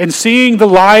 and seeing the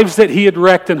lives that he had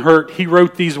wrecked and hurt, he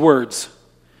wrote these words,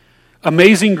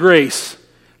 "Amazing grace,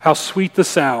 how sweet the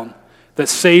sound that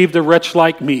saved a wretch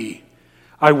like me.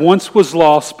 I once was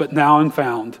lost, but now am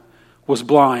found, was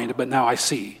blind, but now I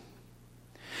see."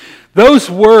 Those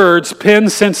words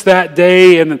penned since that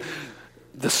day and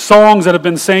the songs that have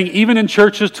been sang even in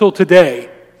churches till today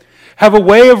have a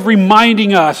way of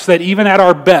reminding us that even at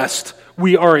our best,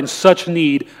 we are in such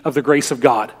need of the grace of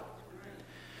God.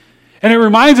 And it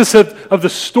reminds us of the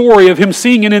story of him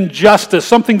seeing an injustice,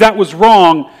 something that was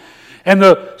wrong, and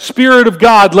the Spirit of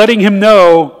God letting him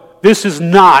know, this is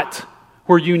not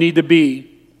where you need to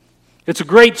be. It's a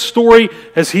great story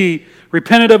as he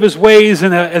repented of his ways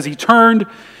and as he turned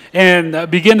and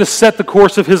began to set the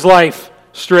course of his life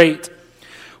straight.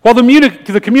 While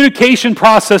the communication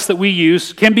process that we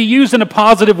use can be used in a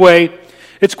positive way,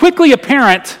 it's quickly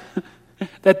apparent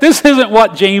that this isn't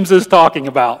what James is talking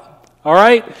about. All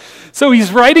right? So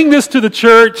he's writing this to the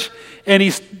church, and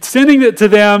he's sending it to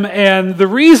them, and the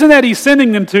reason that he's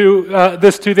sending them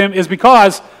this to them is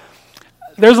because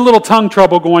there's a little tongue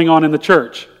trouble going on in the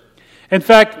church. In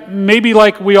fact, maybe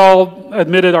like we all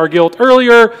admitted our guilt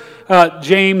earlier,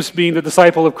 James, being the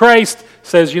disciple of Christ,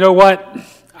 says, you know what?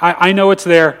 I know it's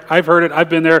there. I've heard it. I've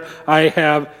been there. I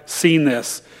have seen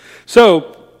this.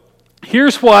 So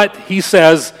here's what he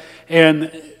says,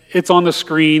 and it's on the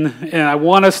screen, and I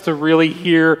want us to really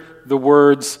hear the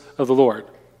words of the Lord.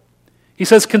 He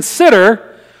says,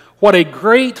 "Consider what a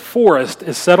great forest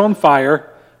is set on fire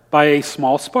by a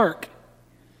small spark."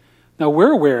 Now,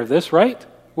 we're aware of this, right?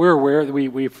 We're aware that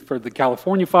we've heard the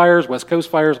California fires, West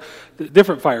Coast fires,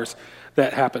 different fires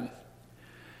that happen.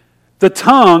 The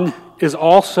tongue is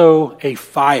also a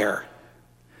fire,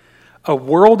 a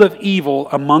world of evil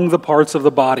among the parts of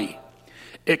the body.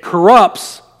 It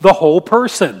corrupts the whole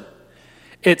person.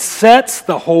 It sets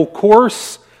the whole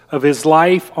course of his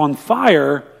life on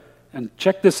fire, and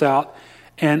check this out,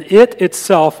 and it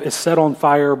itself is set on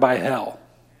fire by hell.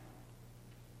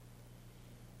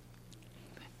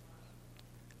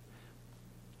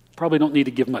 Probably don't need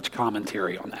to give much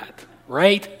commentary on that,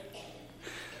 right?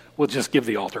 We'll just give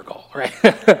the altar call, right?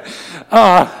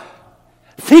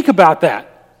 Think about that.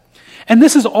 And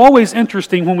this is always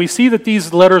interesting when we see that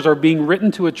these letters are being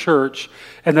written to a church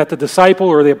and that the disciple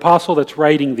or the apostle that's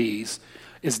writing these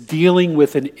is dealing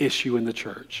with an issue in the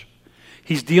church.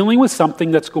 He's dealing with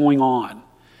something that's going on.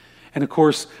 And of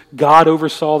course, God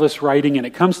oversaw this writing, and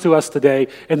it comes to us today.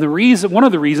 And one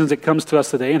of the reasons it comes to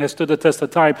us today and has stood the test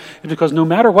of time is because no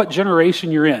matter what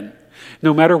generation you're in,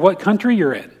 no matter what country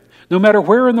you're in, no matter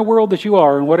where in the world that you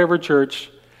are, in whatever church,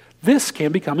 this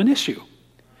can become an issue.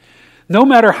 No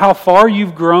matter how far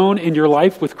you've grown in your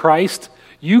life with Christ,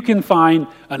 you can find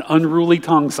an unruly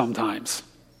tongue sometimes.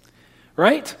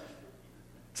 Right?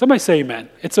 Somebody say amen.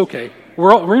 It's okay.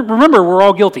 Remember, we're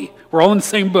all guilty. We're all in the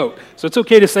same boat. So it's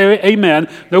okay to say amen.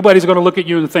 Nobody's going to look at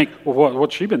you and think, well,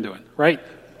 what's she been doing? Right?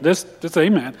 Just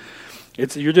amen.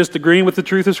 You're just agreeing with the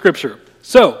truth of Scripture.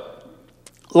 So,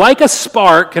 like a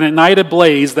spark can ignite a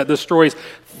blaze that destroys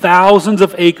thousands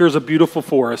of acres of beautiful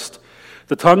forest,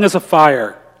 the tongue is a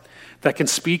fire that can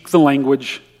speak the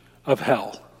language of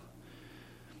hell.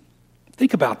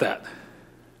 Think about that.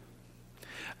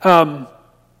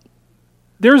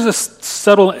 There's a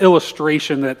subtle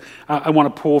illustration that I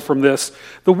want to pull from this.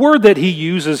 The word that he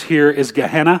uses here is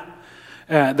Gehenna.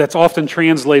 That's often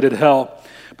translated hell.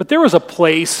 But there was a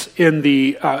place in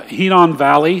the Hinnom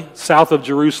Valley, south of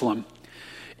Jerusalem.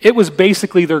 It was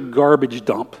basically their garbage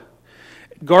dump.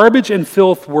 Garbage and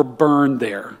filth were burned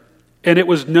there. And it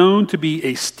was known to be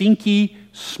a stinky,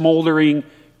 smoldering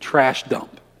trash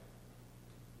dump.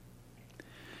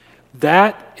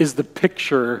 That is the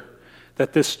picture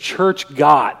that this church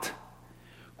got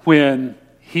when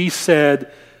he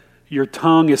said, your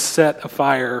tongue is set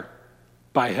afire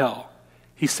by hell.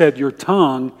 He said, your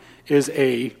tongue is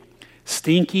a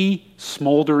stinky,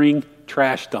 smoldering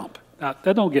trash dump. Now,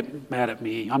 don't get mad at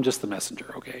me. I'm just the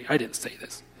messenger, okay? I didn't say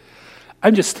this.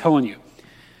 I'm just telling you.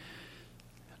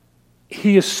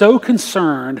 He is so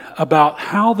concerned about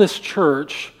how this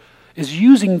church is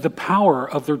using the power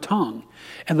of their tongue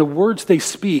and the words they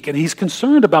speak. And he's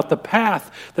concerned about the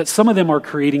path that some of them are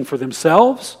creating for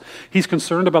themselves. He's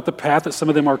concerned about the path that some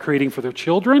of them are creating for their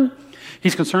children.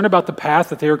 He's concerned about the path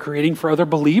that they are creating for other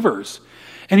believers.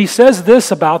 And he says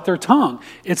this about their tongue.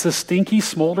 It's a stinky,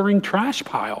 smoldering trash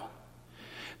pile.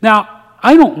 Now,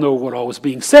 I don't know what all was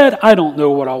being said. I don't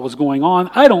know what all was going on.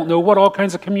 I don't know what all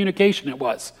kinds of communication it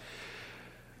was.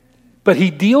 But he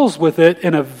deals with it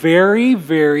in a very,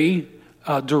 very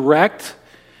direct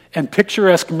and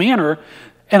picturesque manner.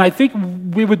 And I think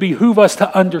it would behoove us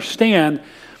to understand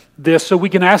this so we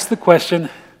can ask the question,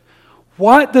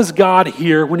 what does God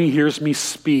hear when he hears me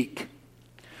speak?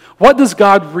 What does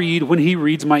God read when he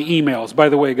reads my emails? By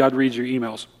the way, God reads your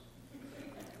emails.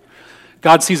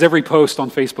 God sees every post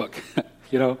on Facebook.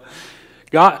 You know,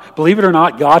 God, believe it or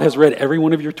not, God has read every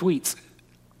one of your tweets.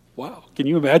 Wow, can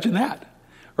you imagine that?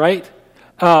 Right?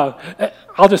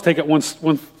 I'll just take it one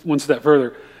step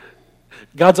further.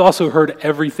 God's also heard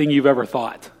everything you've ever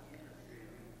thought.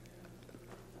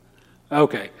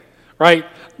 Okay, right?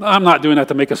 I'm not doing that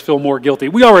to make us feel more guilty.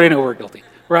 We already know we're guilty,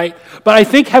 right? But I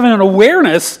think having an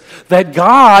awareness that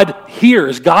God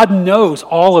hears, God knows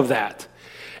all of that.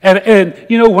 And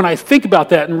you know, when I think about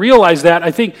that and realize that,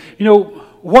 I think, you know,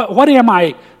 what am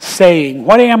I saying?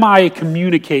 What am I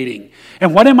communicating?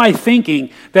 And what am I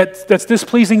thinking that's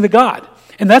displeasing to God?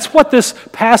 And that's what this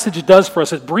passage does for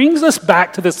us. It brings us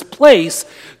back to this place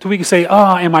to we can say,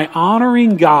 am I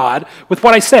honoring God with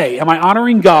what I say? Am I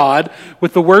honoring God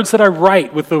with the words that I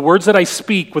write, with the words that I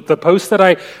speak, with the posts that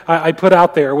I put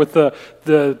out there, with the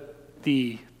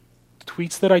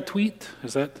tweets that I tweet?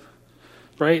 Is that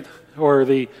right? Or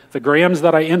the grams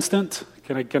that I instant?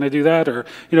 Can I do that? Or,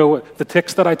 you know, the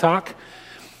ticks that I talk?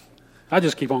 I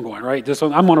just keep on going, right?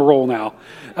 I'm on a roll now.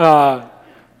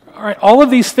 All right, all of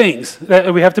these things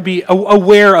that we have to be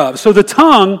aware of. So the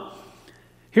tongue,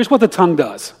 here's what the tongue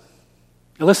does.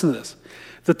 Now listen to this.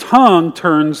 The tongue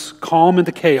turns calm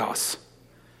into chaos.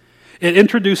 It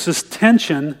introduces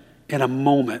tension in a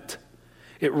moment.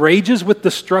 It rages with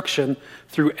destruction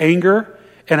through anger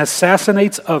and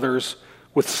assassinates others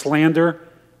with slander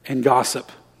and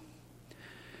gossip.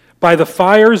 By the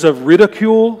fires of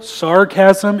ridicule,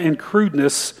 sarcasm, and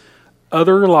crudeness,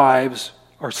 other lives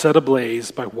are set ablaze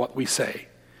by what we say.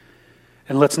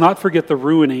 And let's not forget the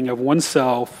ruining of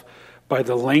oneself by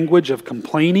the language of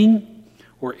complaining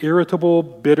or irritable,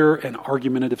 bitter, and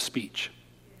argumentative speech.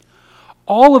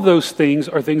 All of those things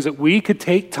are things that we could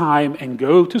take time and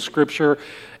go to Scripture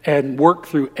and work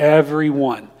through every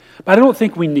one. But I don't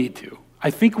think we need to.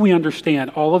 I think we understand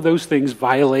all of those things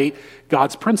violate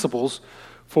God's principles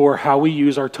for how we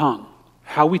use our tongue,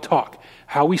 how we talk,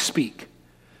 how we speak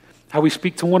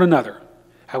to one another,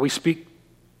 how we speak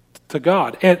to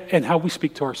God, and how we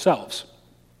speak to ourselves.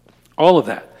 All of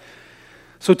that.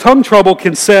 So tongue trouble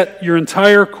can set your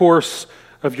entire course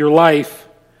of your life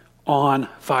on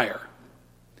fire.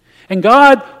 And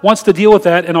God wants to deal with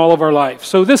that in all of our life.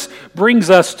 So this brings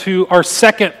us to our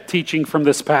second teaching from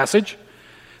this passage.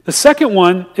 The second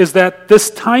one is that this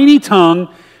tiny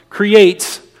tongue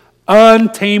creates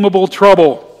untamable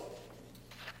trouble.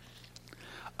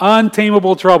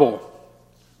 Untamable trouble.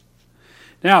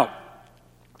 Now,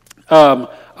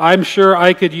 I'm sure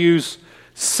I could use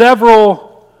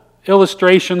several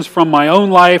illustrations from my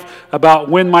own life about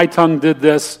when my tongue did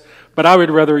this, but I would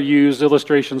rather use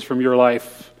illustrations from your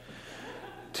life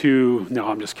no,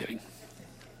 I'm just kidding.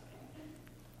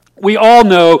 We all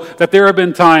know that there have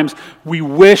been times we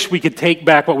wish we could take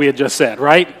back what we had just said,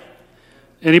 right?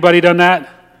 Anybody done that?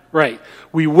 Right.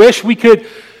 We wish we could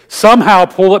somehow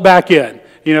pull it back in,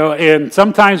 and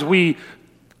sometimes we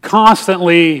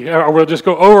constantly, or we'll just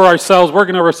go over ourselves,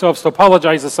 working over ourselves to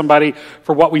apologize to somebody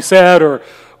for what we said, or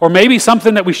maybe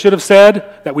something that we should have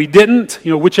said that we didn't,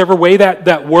 whichever way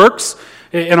that works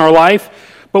in our life.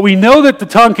 But we know that the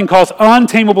tongue can cause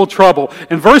untamable trouble.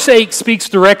 And verse 8 speaks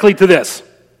directly to this.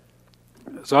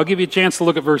 So I'll give you a chance to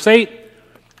look at verse 8.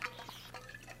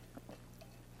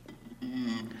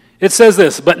 It says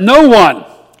this, but no one,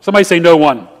 somebody say no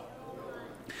one.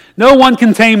 No one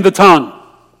can tame the tongue.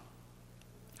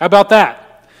 How about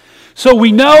that? So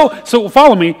we know, so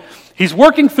follow me. He's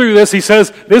working through this. He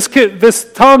says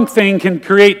this tongue thing can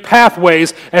create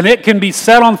pathways, and it can be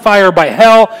set on fire by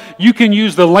hell. You can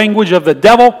use the language of the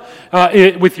devil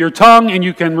with your tongue, and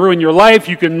you can ruin your life.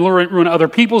 You can ruin other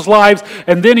people's lives.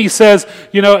 And then he says,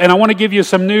 and I want to give you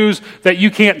some news that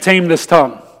you can't tame this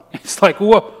tongue. It's like,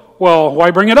 well, why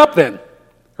bring it up then?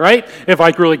 Right? If I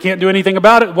really can't do anything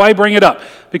about it, why bring it up?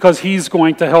 Because he's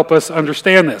going to help us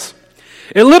understand this.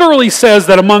 It literally says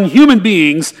that among human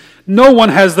beings, no one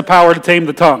has the power to tame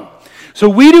the tongue. So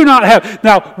we do not have.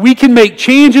 Now, we can make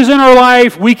changes in our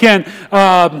life. We can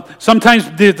sometimes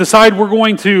decide we're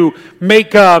going to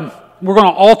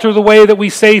alter the way that we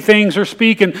say things or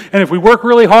speak. And if we work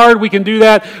really hard, we can do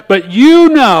that. But you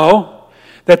know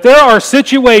that there are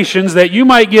situations that you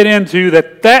might get into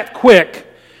that quick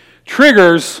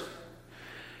triggers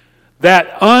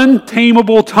that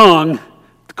untamable tongue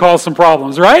to cause some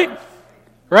problems, right?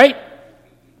 Right?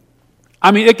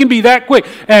 I mean, it can be that quick.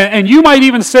 And you might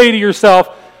even say to yourself,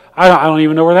 I don't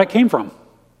even know where that came from.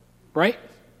 Right?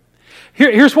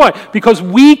 Here's why. Because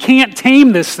we can't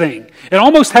tame this thing. It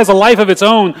almost has a life of its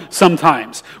own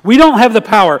sometimes. We don't have the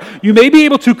power. You may be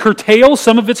able to curtail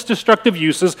some of its destructive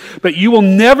uses, but you will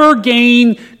never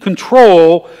gain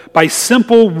control by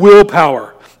simple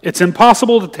willpower. It's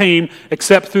impossible to tame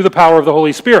except through the power of the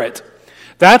Holy Spirit.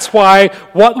 That's why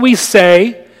what we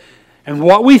say and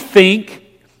what we think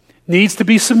needs to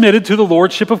be submitted to the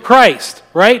lordship of Christ,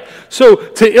 right? So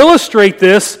to illustrate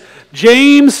this,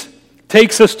 James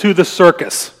takes us to the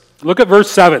circus. Look at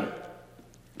verse 7.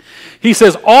 He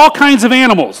says, all kinds of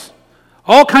animals,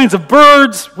 all kinds of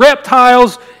birds,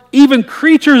 reptiles, even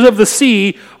creatures of the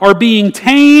sea are being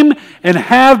tamed and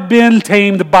have been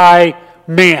tamed by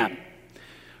man.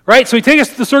 Right? So he takes us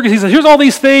to the circus. He says, here's all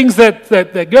these things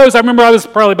that goes. I remember I was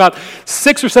probably about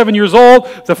 6 or 7 years old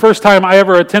the first time I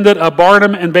ever attended a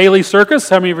Barnum and Bailey circus.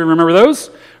 How many of you remember those?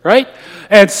 Right?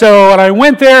 And so when I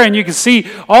went there, and you could see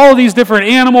all of these different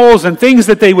animals and things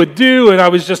that they would do, and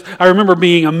I remember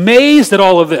being amazed at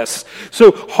all of this.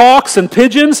 So hawks and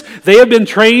pigeons, they have been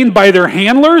trained by their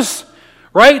handlers,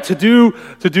 right, to do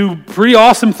pretty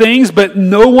awesome things, but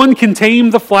no one can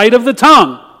tame the flight of the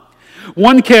tongue.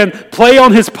 One can play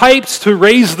on his pipes to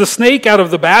raise the snake out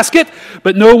of the basket,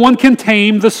 but no one can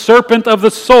tame the serpent of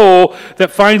the soul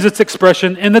that finds its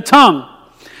expression in the tongue.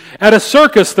 At a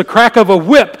circus, the crack of a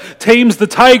whip tames the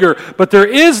tiger, but there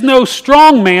is no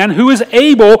strong man who is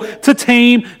able to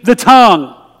tame the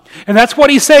tongue. And that's what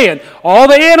he's saying. All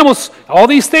the animals, all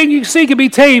these things you see can be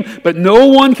tamed, but no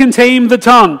one can tame the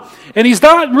tongue. And he's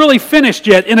not really finished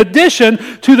yet. In addition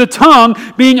to the tongue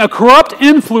being a corrupt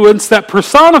influence that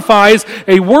personifies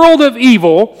a world of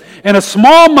evil and a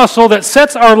small muscle that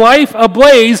sets our life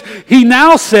ablaze, he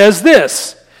now says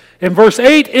this. In verse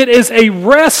 8, it is a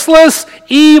restless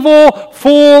evil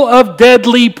full of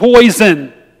deadly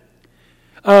poison.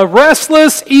 A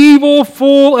restless evil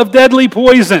full of deadly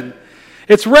poison.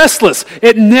 It's restless.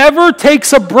 It never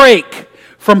takes a break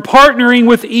from partnering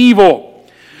with evil.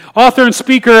 Author and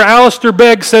speaker Alistair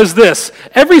Begg says this: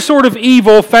 every sort of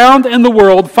evil found in the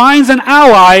world finds an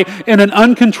ally in an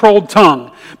uncontrolled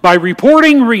tongue by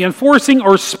reporting, reinforcing,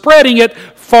 or spreading it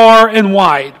far and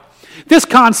wide. This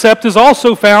concept is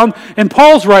also found in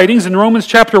Paul's writings in Romans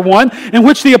chapter 1, in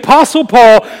which the Apostle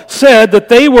Paul said that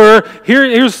they were,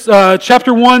 here's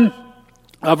chapter 1,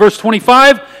 verse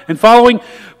 25 and following,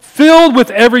 filled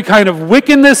with every kind of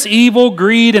wickedness, evil,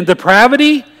 greed, and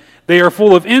depravity. They are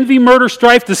full of envy, murder,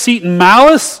 strife, deceit, and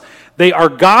malice. They are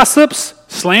gossips,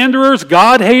 slanderers,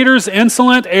 God-haters,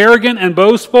 insolent, arrogant, and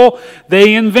boastful.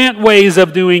 They invent ways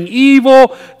of doing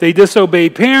evil. They disobey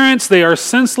parents. They are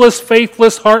senseless,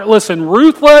 faithless, heartless, and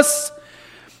ruthless.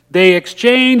 They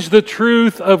exchange the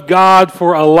truth of God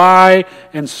for a lie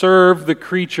and serve the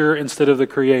creature instead of the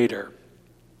Creator.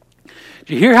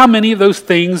 Do you hear how many of those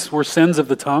things were sins of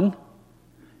the tongue?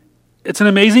 It's an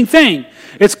amazing thing.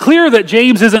 It's clear that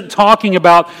James isn't talking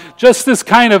about just this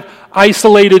kind of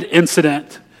isolated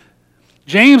incident.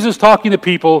 James is talking to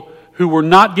people who were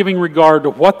not giving regard to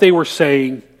what they were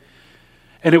saying,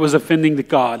 and it was offending to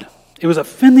God. It was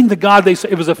offending the God.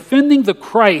 It was offending the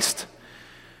Christ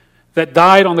that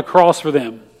died on the cross for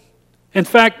them. In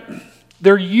fact,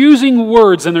 they're using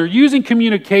words and they're using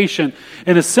communication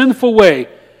in a sinful way,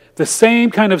 the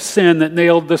same kind of sin that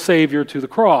nailed the Savior to the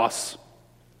cross.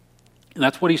 And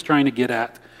that's what he's trying to get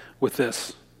at with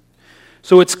this.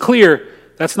 So it's clear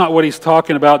that's not what he's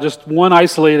talking about, just one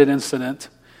isolated incident.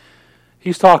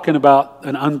 He's talking about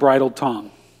an unbridled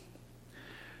tongue.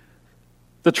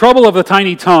 The trouble of the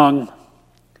tiny tongue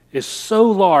is so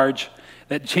large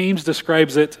that James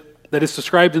describes it, that it's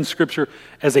described in Scripture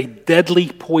as a deadly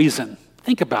poison.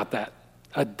 Think about that.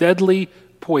 A deadly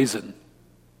poison.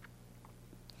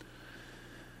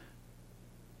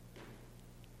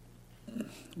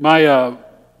 My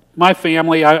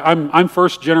family, I'm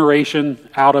first generation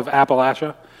out of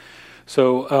Appalachia.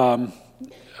 So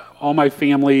all my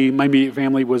family, my immediate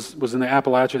family was in the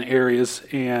Appalachian areas.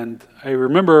 And I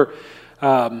remember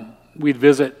we'd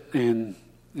visit in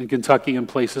Kentucky and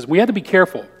places. We had to be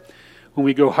careful when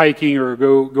we go hiking or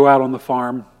go out on the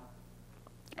farm.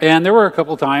 And there were a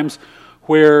couple times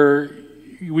where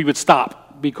we would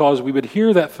stop because we would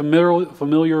hear that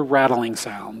familiar rattling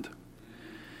sound.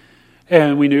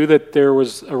 And we knew that there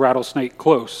was a rattlesnake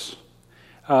close.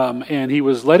 And he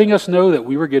was letting us know that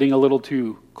we were getting a little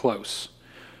too close,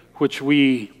 which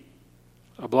we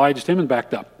obliged him and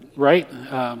backed up, right?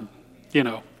 I'm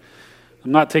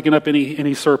not taking up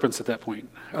any serpents at that point.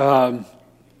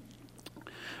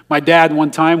 My dad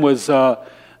one time was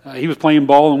he was playing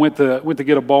ball and went to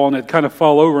get a ball, and it kind of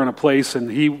fell over in a place,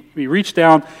 and he reached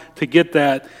down to get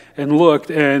that and looked,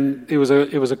 and it was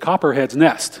a copperhead's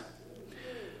nest.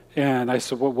 And I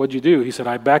said, "Well, what'd you do?" He said,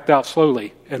 "I backed out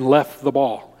slowly and left the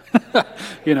ball."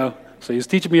 So he's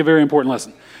teaching me a very important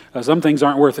lesson. Some things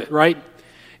aren't worth it, right?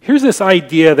 Here's this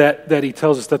idea that he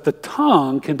tells us that the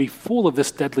tongue can be full of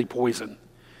this deadly poison.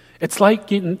 It's like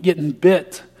getting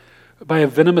bit by a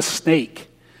venomous snake.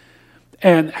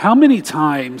 And how many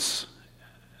times,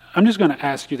 I'm just going to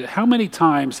ask you that, how many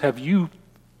times have you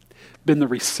been the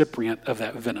recipient of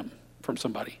that venom from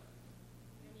somebody?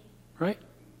 Right?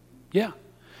 Yeah.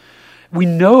 We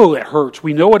know it hurts.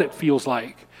 We know what it feels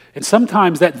like. And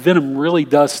sometimes that venom really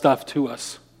does stuff to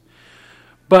us.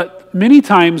 But many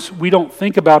times we don't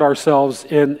think about ourselves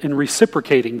in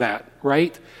reciprocating that,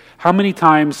 right? How many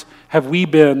times have we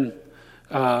been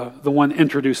the one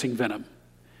introducing venom?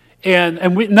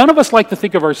 And none of us like to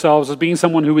think of ourselves as being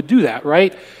someone who would do that,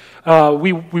 right?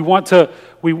 We want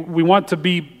to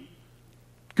be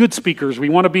good speakers. We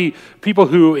want to be people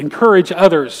who encourage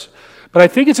others. But I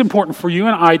think it's important for you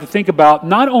and I to think about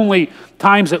not only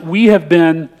times that we have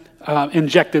been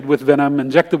injected with venom,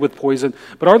 injected with poison,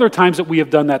 but are there times that we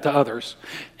have done that to others?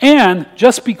 And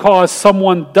just because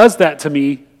someone does that to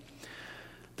me,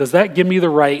 does that give me the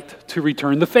right to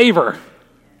return the favor?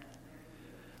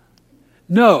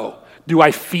 No. Do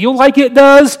I feel like it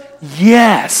does?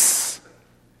 Yes.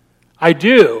 I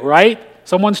do, right?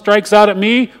 Someone strikes out at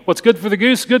me, what's good for the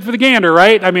goose is good for the gander,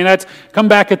 right? I mean, that's come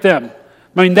back at them.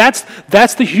 I mean, that's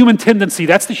the human tendency.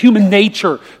 That's the human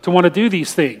nature to want to do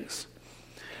these things.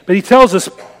 But he tells us,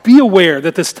 be aware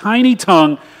that this tiny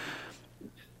tongue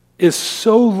is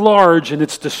so large in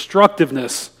its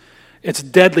destructiveness. It's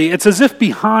deadly. It's as if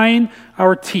behind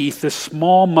our teeth, this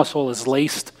small muscle is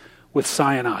laced with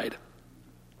cyanide.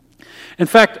 In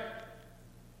fact,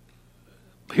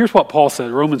 here's what Paul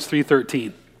said, Romans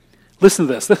 3:13. Listen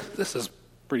to this. This is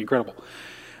pretty incredible.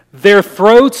 Their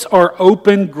throats are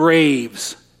open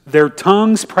graves. Their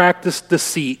tongues practice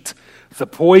deceit. The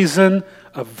poison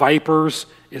of vipers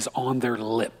is on their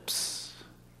lips.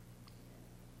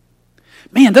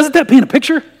 Man, doesn't that paint a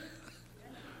picture?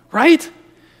 Right?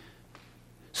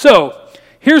 So,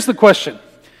 here's the question.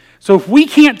 So if we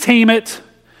can't tame it,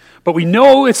 but we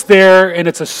know it's there and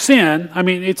it's a sin, I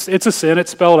mean, it's a sin,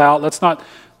 it's spelled out. Let's not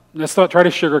try to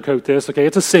sugarcoat this, okay?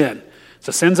 It's a sin. It's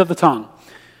the sins of the tongue.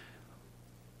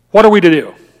 What are we to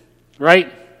do?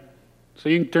 Right? So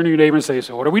you can turn to your neighbor and say,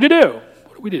 so what are we to do?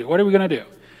 What do we do? What are we going to do?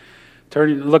 Turn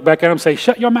and look back at him and say,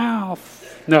 shut your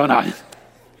mouth. No.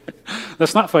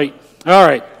 Let's not fight. All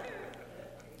right.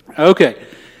 Okay.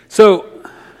 So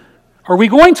are we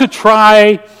going to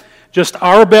try just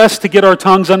our best to get our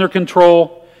tongues under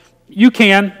control? You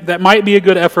can. That might be a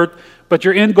good effort, but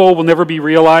your end goal will never be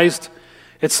realized.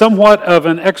 It's somewhat of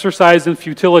an exercise in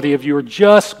futility if you are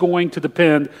just going to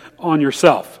depend on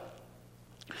yourself.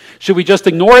 Should we just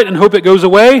ignore it and hope it goes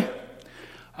away?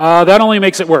 That only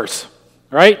makes it worse,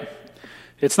 right?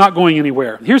 It's not going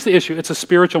anywhere. Here's the issue. It's a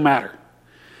spiritual matter.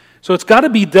 So it's got to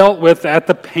be dealt with at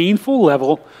the painful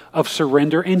level of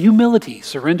surrender and humility.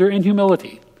 Surrender and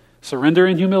humility. Surrender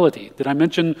and humility. Did I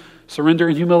mention surrender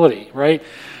and humility, right?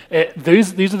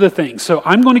 These are the things. So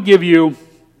I'm going to give you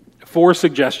 4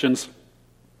 suggestions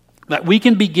that we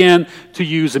can begin to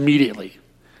use immediately,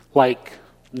 like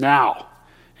now,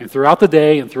 and throughout the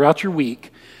day and throughout your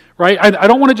week, right? I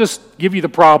don't want to just give you the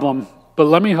problem, but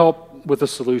let me help with the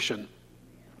solution.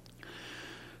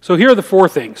 So here are the 4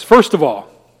 things. First of all,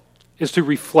 is to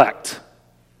reflect.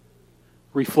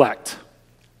 Reflect.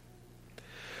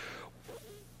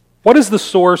 What is the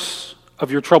source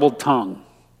of your troubled tongue?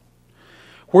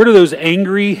 Where do those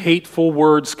angry, hateful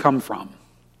words come from?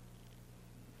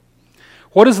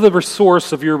 What is the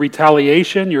source of your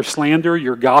retaliation, your slander,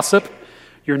 your gossip,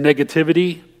 your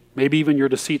negativity, maybe even your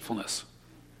deceitfulness?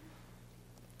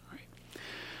 All right.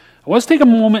 Let's take a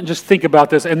moment and just think about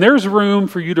this. And there's room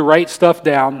for you to write stuff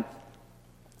down.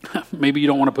 Maybe you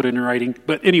don't want to put it in writing.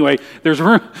 But anyway, there's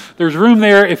room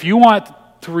there if you want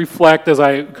to reflect as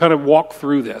I kind of walk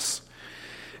through this.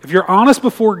 If you're honest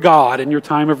before God in your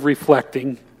time of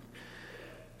reflecting,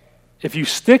 if you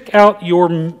stick out your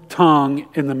tongue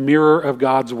in the mirror of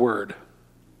God's Word,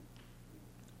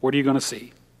 what are you going to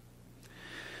see?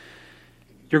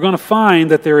 You're going to find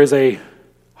that there is a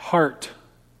heart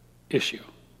issue.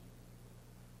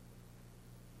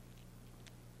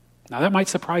 Now that might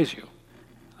surprise you.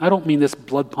 I don't mean this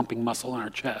blood-pumping muscle in our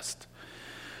chest.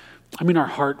 I mean our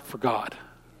heart for God,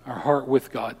 our heart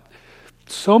with God.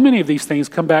 So many of these things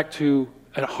come back to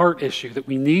a heart issue that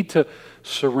we need to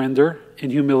surrender in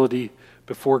humility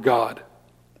before God.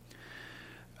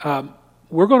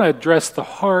 We're going to address the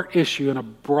heart issue in a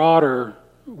broader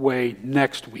way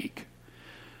next week.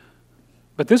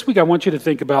 But this week I want you to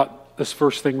think about this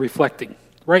first thing, reflecting.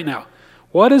 Right now,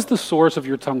 what is the source of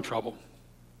your tongue trouble?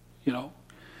 You know,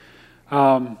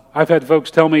 I've had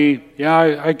folks tell me,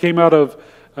 yeah, I came out of,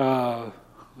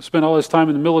 spent all this time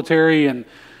in the military, and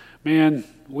man,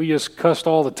 we just cussed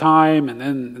all the time,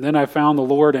 and then I found the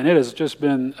Lord, and it has just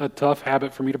been a tough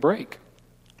habit for me to break,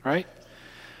 right?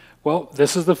 Well,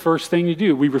 this is the first thing you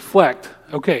do. We reflect.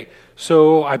 Okay,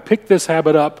 so I picked this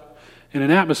habit up in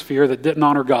an atmosphere that didn't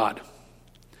honor God.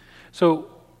 So,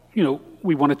 you know,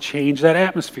 we want to change that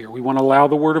atmosphere. We want to allow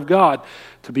the Word of God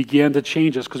to begin to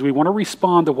change us because we want to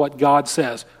respond to what God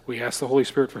says. We ask the Holy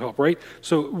Spirit for help, right?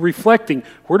 So reflecting,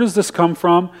 where does this come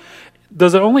from?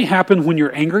 Does it only happen when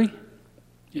you're angry?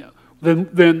 Yeah.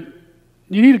 Then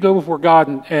you need to go before God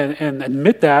and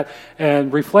admit that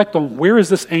and reflect on where is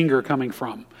this anger coming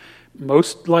from.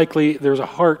 Most likely there's a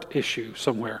heart issue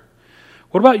somewhere.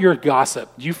 What about your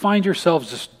gossip? Do you find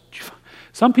yourselves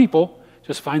some people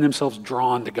just find themselves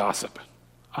drawn to gossip.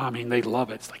 I mean, they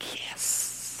love it. It's like,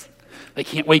 yes. They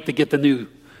can't wait to get the new,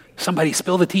 somebody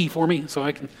spill the tea for me so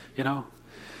I can,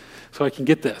 so I can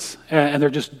get this. And they're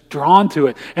just drawn to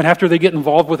it. And after they get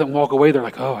involved with it and walk away, they're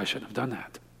like, oh, I shouldn't have done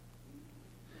that.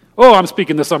 Oh, I'm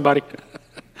speaking to somebody.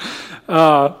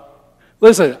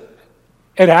 Listen,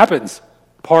 it happens.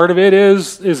 Part of it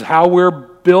is how we're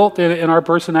built in our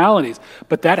personalities.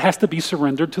 But that has to be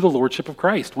surrendered to the Lordship of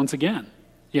Christ once again,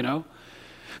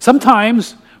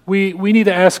 Sometimes we need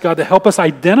to ask God to help us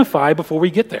identify before we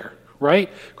get there, right?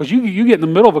 Because you get in the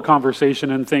middle of a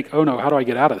conversation and think, oh no, how do I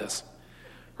get out of this?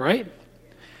 Right?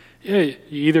 Yeah, you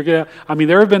either get out. I mean,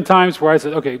 there have been times where I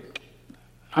said, okay,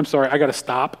 I'm sorry, I got to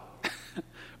stop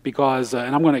because,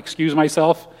 and I'm going to excuse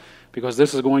myself because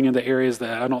this is going into areas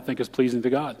that I don't think is pleasing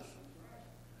to God.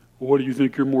 What do you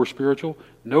think, you're more spiritual?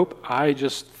 Nope, I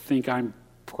just think I'm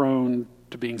prone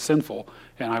to being sinful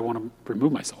and I want to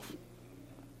remove myself.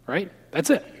 Right? That's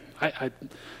it. I'm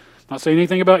not saying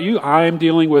anything about you. I'm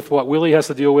dealing with what Willie has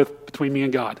to deal with between me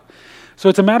and God. So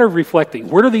it's a matter of reflecting.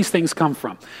 Where do these things come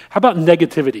from? How about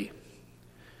negativity?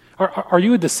 Are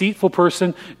you a deceitful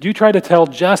person? Do you try to tell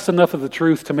just enough of the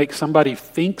truth to make somebody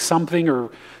think something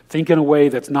or think in a way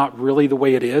that's not really the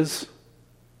way it is?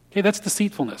 Okay, that's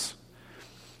deceitfulness.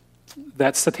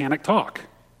 That's satanic talk.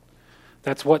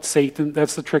 That's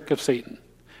that's the trick of Satan.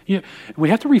 We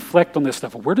have to reflect on this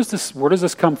stuff. Where does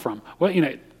this come from? Well,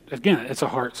 again, it's a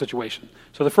heart situation.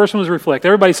 So the first one is reflect.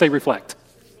 Everybody say reflect.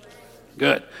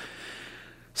 Good.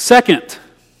 Second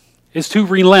is to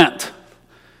relent.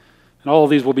 And all of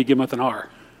these will begin with an R.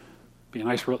 Be a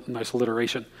nice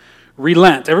alliteration.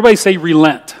 Relent. Everybody say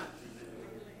relent.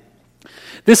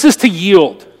 This is to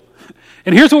yield.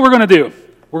 And here's what we're going to do.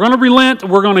 We're going to relent.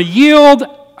 We're going to yield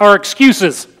our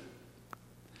excuses.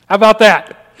 How about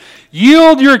that?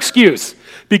 Yield your excuse,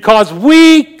 because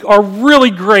we are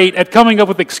really great at coming up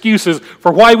with excuses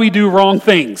for why we do wrong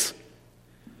things.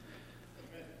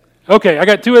 Okay, I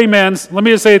got 2 amens. Let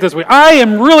me just say it this way. I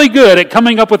am really good at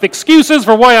coming up with excuses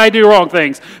for why I do wrong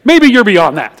things. Maybe you're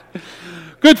beyond that.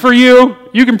 Good for you.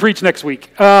 You can preach next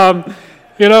week. But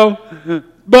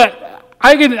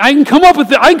I can come up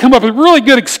with really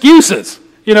good excuses.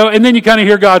 And then you kind of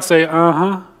hear God say,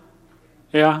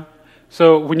 yeah.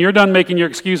 So when you're done making your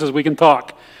excuses, we can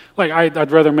talk. Like,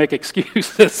 I'd rather make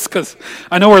excuses because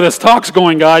I know where this talk's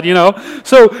going, God,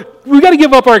 So we got to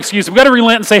give up our excuses. We got to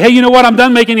relent and say, hey, you know what? I'm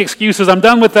done making excuses. I'm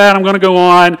done with that. I'm going to go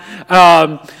on.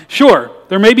 Sure,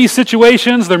 there may be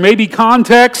situations, there may be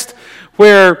context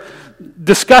where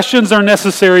discussions are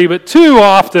necessary, but too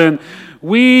often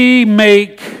we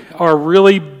make our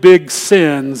really big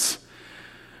sins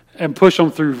and push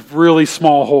them through really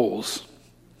small holes.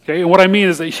 Okay, and what I mean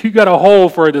is that you got a hole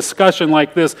for a discussion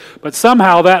like this, but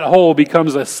somehow that hole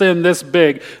becomes a sin this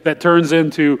big that turns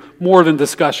into more than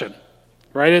discussion,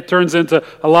 right? It turns into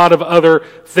a lot of other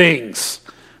things,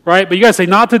 right? But you got to say,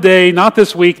 not today, not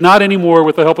this week, not anymore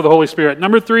with the help of the Holy Spirit.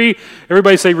 Number 3,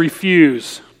 everybody say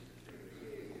refuse.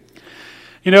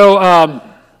 Nike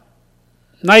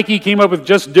came up with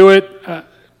just do it.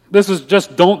 This is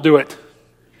just don't do it.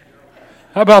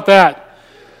 How about that?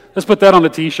 Let's put that on a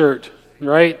t-shirt.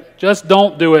 Right? Just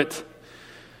don't do it.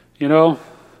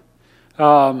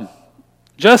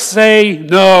 Just say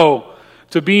no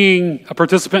to being a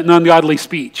participant in ungodly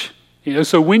speech.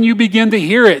 So when you begin to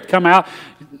hear it come out,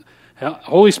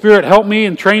 Holy Spirit, help me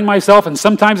and train myself. And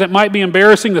sometimes it might be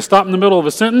embarrassing to stop in the middle of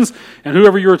a sentence and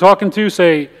whoever you were talking to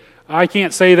say, I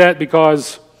can't say that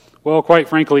because, well, quite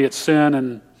frankly, it's sin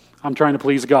and I'm trying to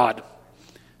please God.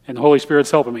 And the Holy Spirit's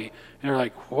helping me. And they're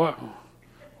like, what?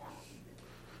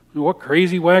 What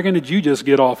crazy wagon did you just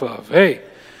get off of? Hey,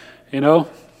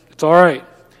 it's all right.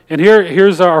 And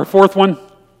here's our 4th one.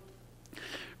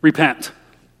 Repent.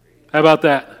 How about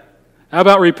that? How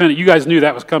about repent? You guys knew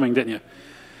that was coming, didn't you?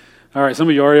 All right, some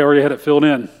of you already had it filled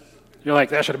in. You're like,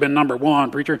 that should have been number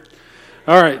 1, preacher.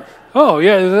 All right. Oh,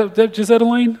 yeah, is that just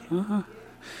Elaine? Uh-huh.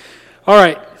 All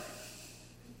right.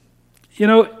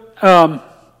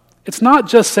 It's not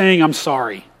just saying I'm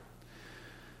sorry.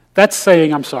 That's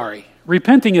saying I'm sorry.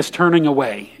 Repenting is turning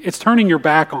away. It's turning your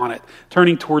back on it,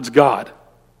 turning towards God.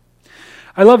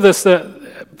 I love this,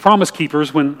 Promise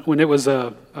Keepers, when it was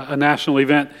a national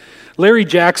event. Larry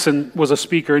Jackson was a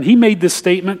speaker, and he made this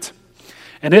statement,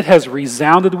 and it has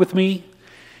resounded with me.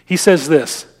 He says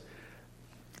this,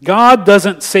 God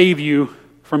doesn't save you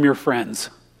from your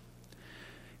friends.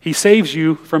 He saves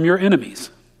you from your enemies.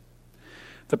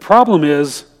 The problem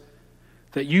is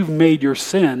that you've made your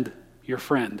sin your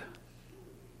friend.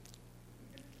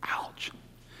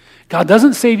 God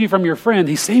doesn't save you from your friend.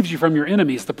 He saves you from your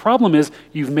enemies. The problem is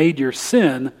you've made your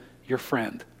sin your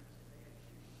friend.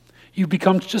 You've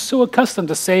become just so accustomed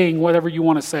to saying whatever you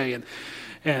want to say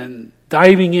and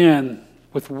diving in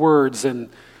with words and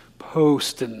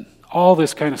post and all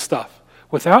this kind of stuff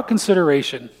without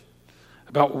consideration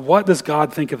about what does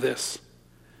God think of this.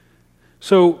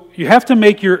 So you have to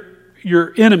make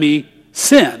your enemy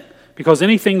sin, because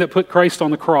anything that put Christ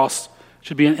on the cross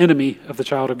should be an enemy of the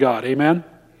child of God. Amen?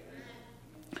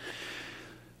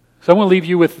 So I want to leave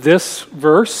you with this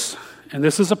verse, and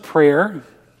this is a prayer.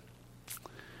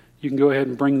 You can go ahead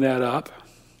and bring that up.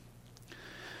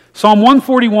 Psalm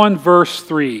 141, verse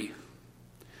 3.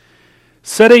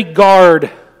 Set a guard,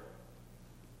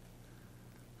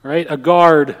 right? A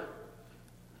guard.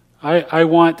 I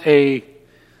want a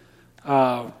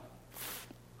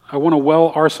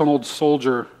well-arsenaled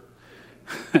soldier.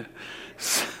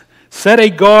 Set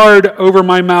a guard over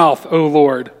my mouth, O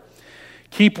Lord.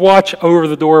 Keep watch over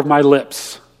the door of my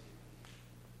lips.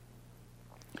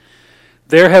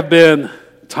 There have been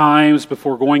times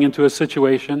before going into a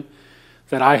situation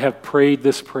that I have prayed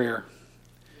this prayer.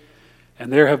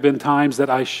 And there have been times that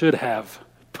I should have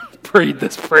prayed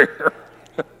this prayer.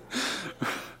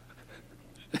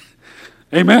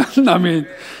 Amen? I mean,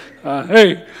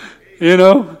 hey,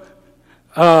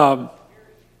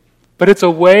 but it's a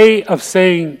way of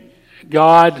saying,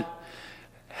 God,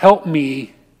 help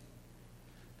me,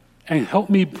 and help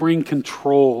me bring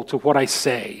control to what I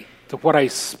say, to what I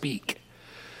speak.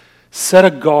 Set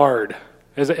a guard.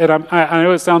 I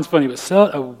know it sounds funny, but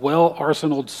set a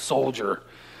well-arsenaled soldier,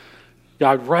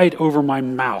 God, right over my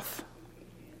mouth.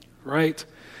 Right?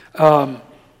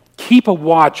 keep a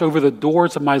watch over the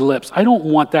doors of my lips. I don't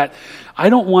want that. I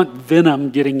don't want venom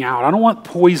getting out. I don't want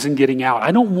poison getting out.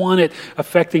 I don't want it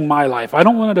affecting my life. I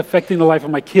don't want it affecting the life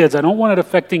of my kids. I don't want it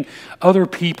affecting other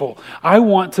people. I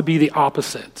want to be the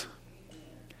opposite.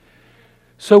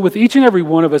 So with each and every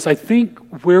one of us, I think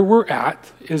where we're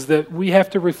at is that we have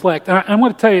to reflect. And I'm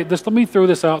going to tell you this. Let me throw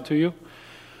this out to you.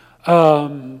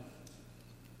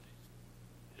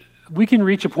 We can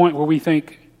reach a point where we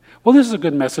think, well, this is a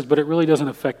good message, but it really doesn't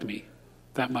affect me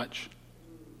that much.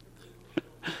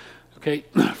 Okay,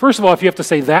 first of all, if you have to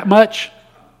say that much,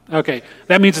 okay,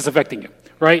 that means it's affecting you,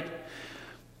 right?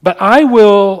 But I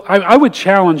would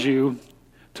challenge you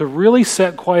to really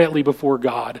sit quietly before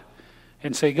God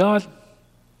and say, God,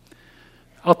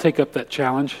 I'll take up that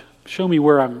challenge. Show me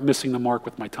where I'm missing the mark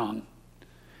with my tongue.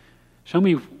 Show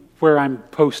me where I'm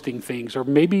posting things, or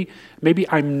maybe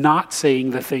I'm not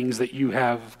saying the things that you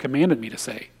have commanded me to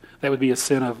say. That would be a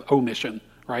sin of omission,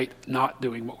 right? Not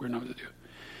doing what we're known to do.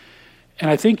 And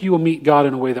I think you will meet God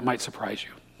in a way that might surprise you.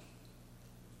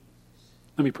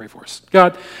 Let me pray for us.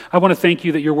 God, I want to thank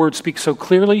you that your word speaks so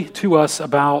clearly to us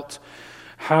about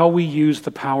how we use the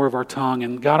power of our tongue.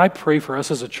 And God, I pray for us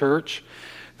as a church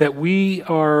that we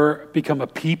become a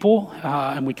people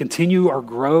and we continue our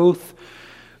growth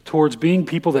towards being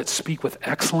people that speak with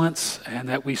excellence, and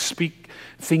that we speak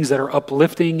things that are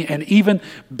uplifting, and even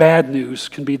bad news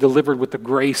can be delivered with the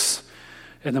grace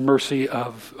and the mercy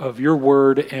of your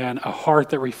word and a heart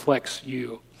that reflects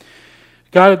you.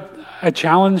 God, I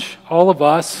challenge all of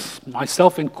us,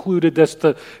 myself included, just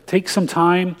to take some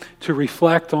time to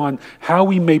reflect on how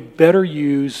we may better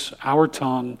use our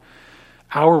tongue,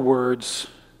 our words,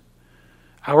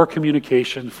 our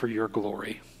communication for your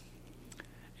glory.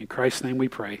 In Christ's name we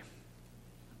pray.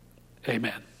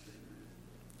 Amen.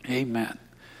 Amen.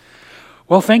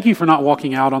 Well, thank you for not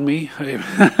walking out on me.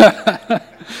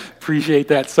 Appreciate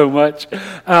that so much.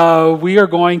 We are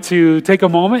going to take a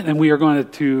moment and we are going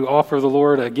to offer the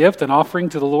Lord a gift, an offering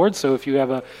to the Lord. So if you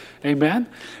have a amen,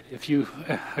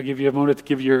 I'll give you a moment to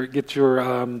get your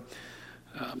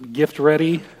gift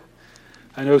ready.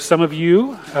 I know some of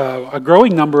you, a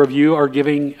growing number of you, are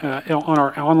giving on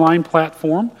our online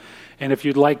platform. And if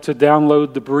you'd like to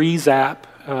download the Breeze app,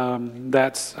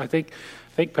 that's I think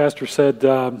Pastor said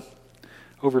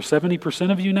over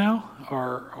 70% of you now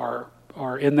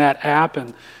are in that app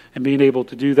and being able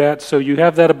to do that. So you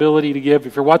have that ability to give.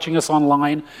 If you're watching us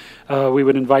online, we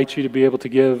would invite you to be able to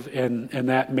give in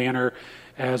that manner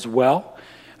as well.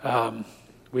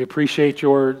 We appreciate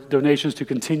your donations to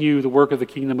continue the work of the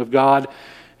kingdom of God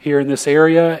here in this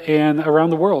area and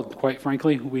around the world. Quite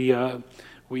frankly, we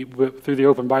through the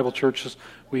Open Bible Churches,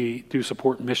 we do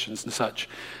support missions and such.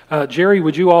 Jerry,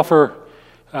 would you offer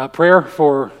prayer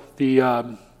for the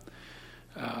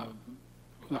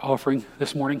offering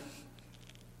this morning?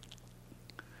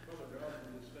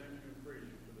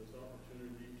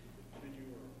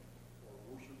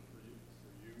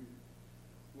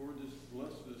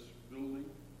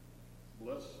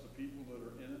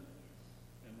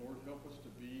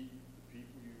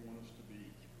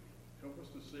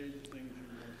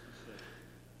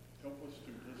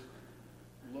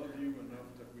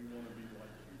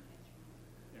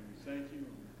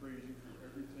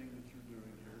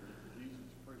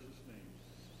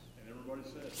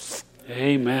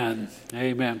 Amen.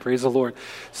 Amen. Praise the Lord.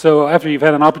 So after you've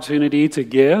had an opportunity to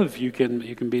give, you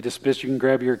can be dismissed. You can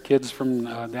grab your kids from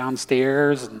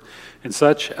downstairs and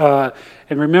such. And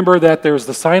remember that there's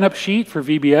the sign-up sheet for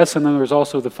VBS, and then there's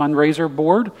also the fundraiser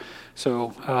board. So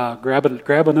grab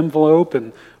an envelope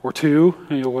or two,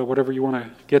 whatever you want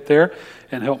to get there,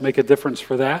 and help make a difference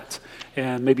for that,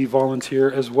 and maybe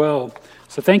volunteer as well.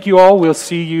 So thank you all. We'll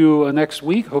see you next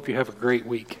week. Hope you have a great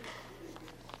week.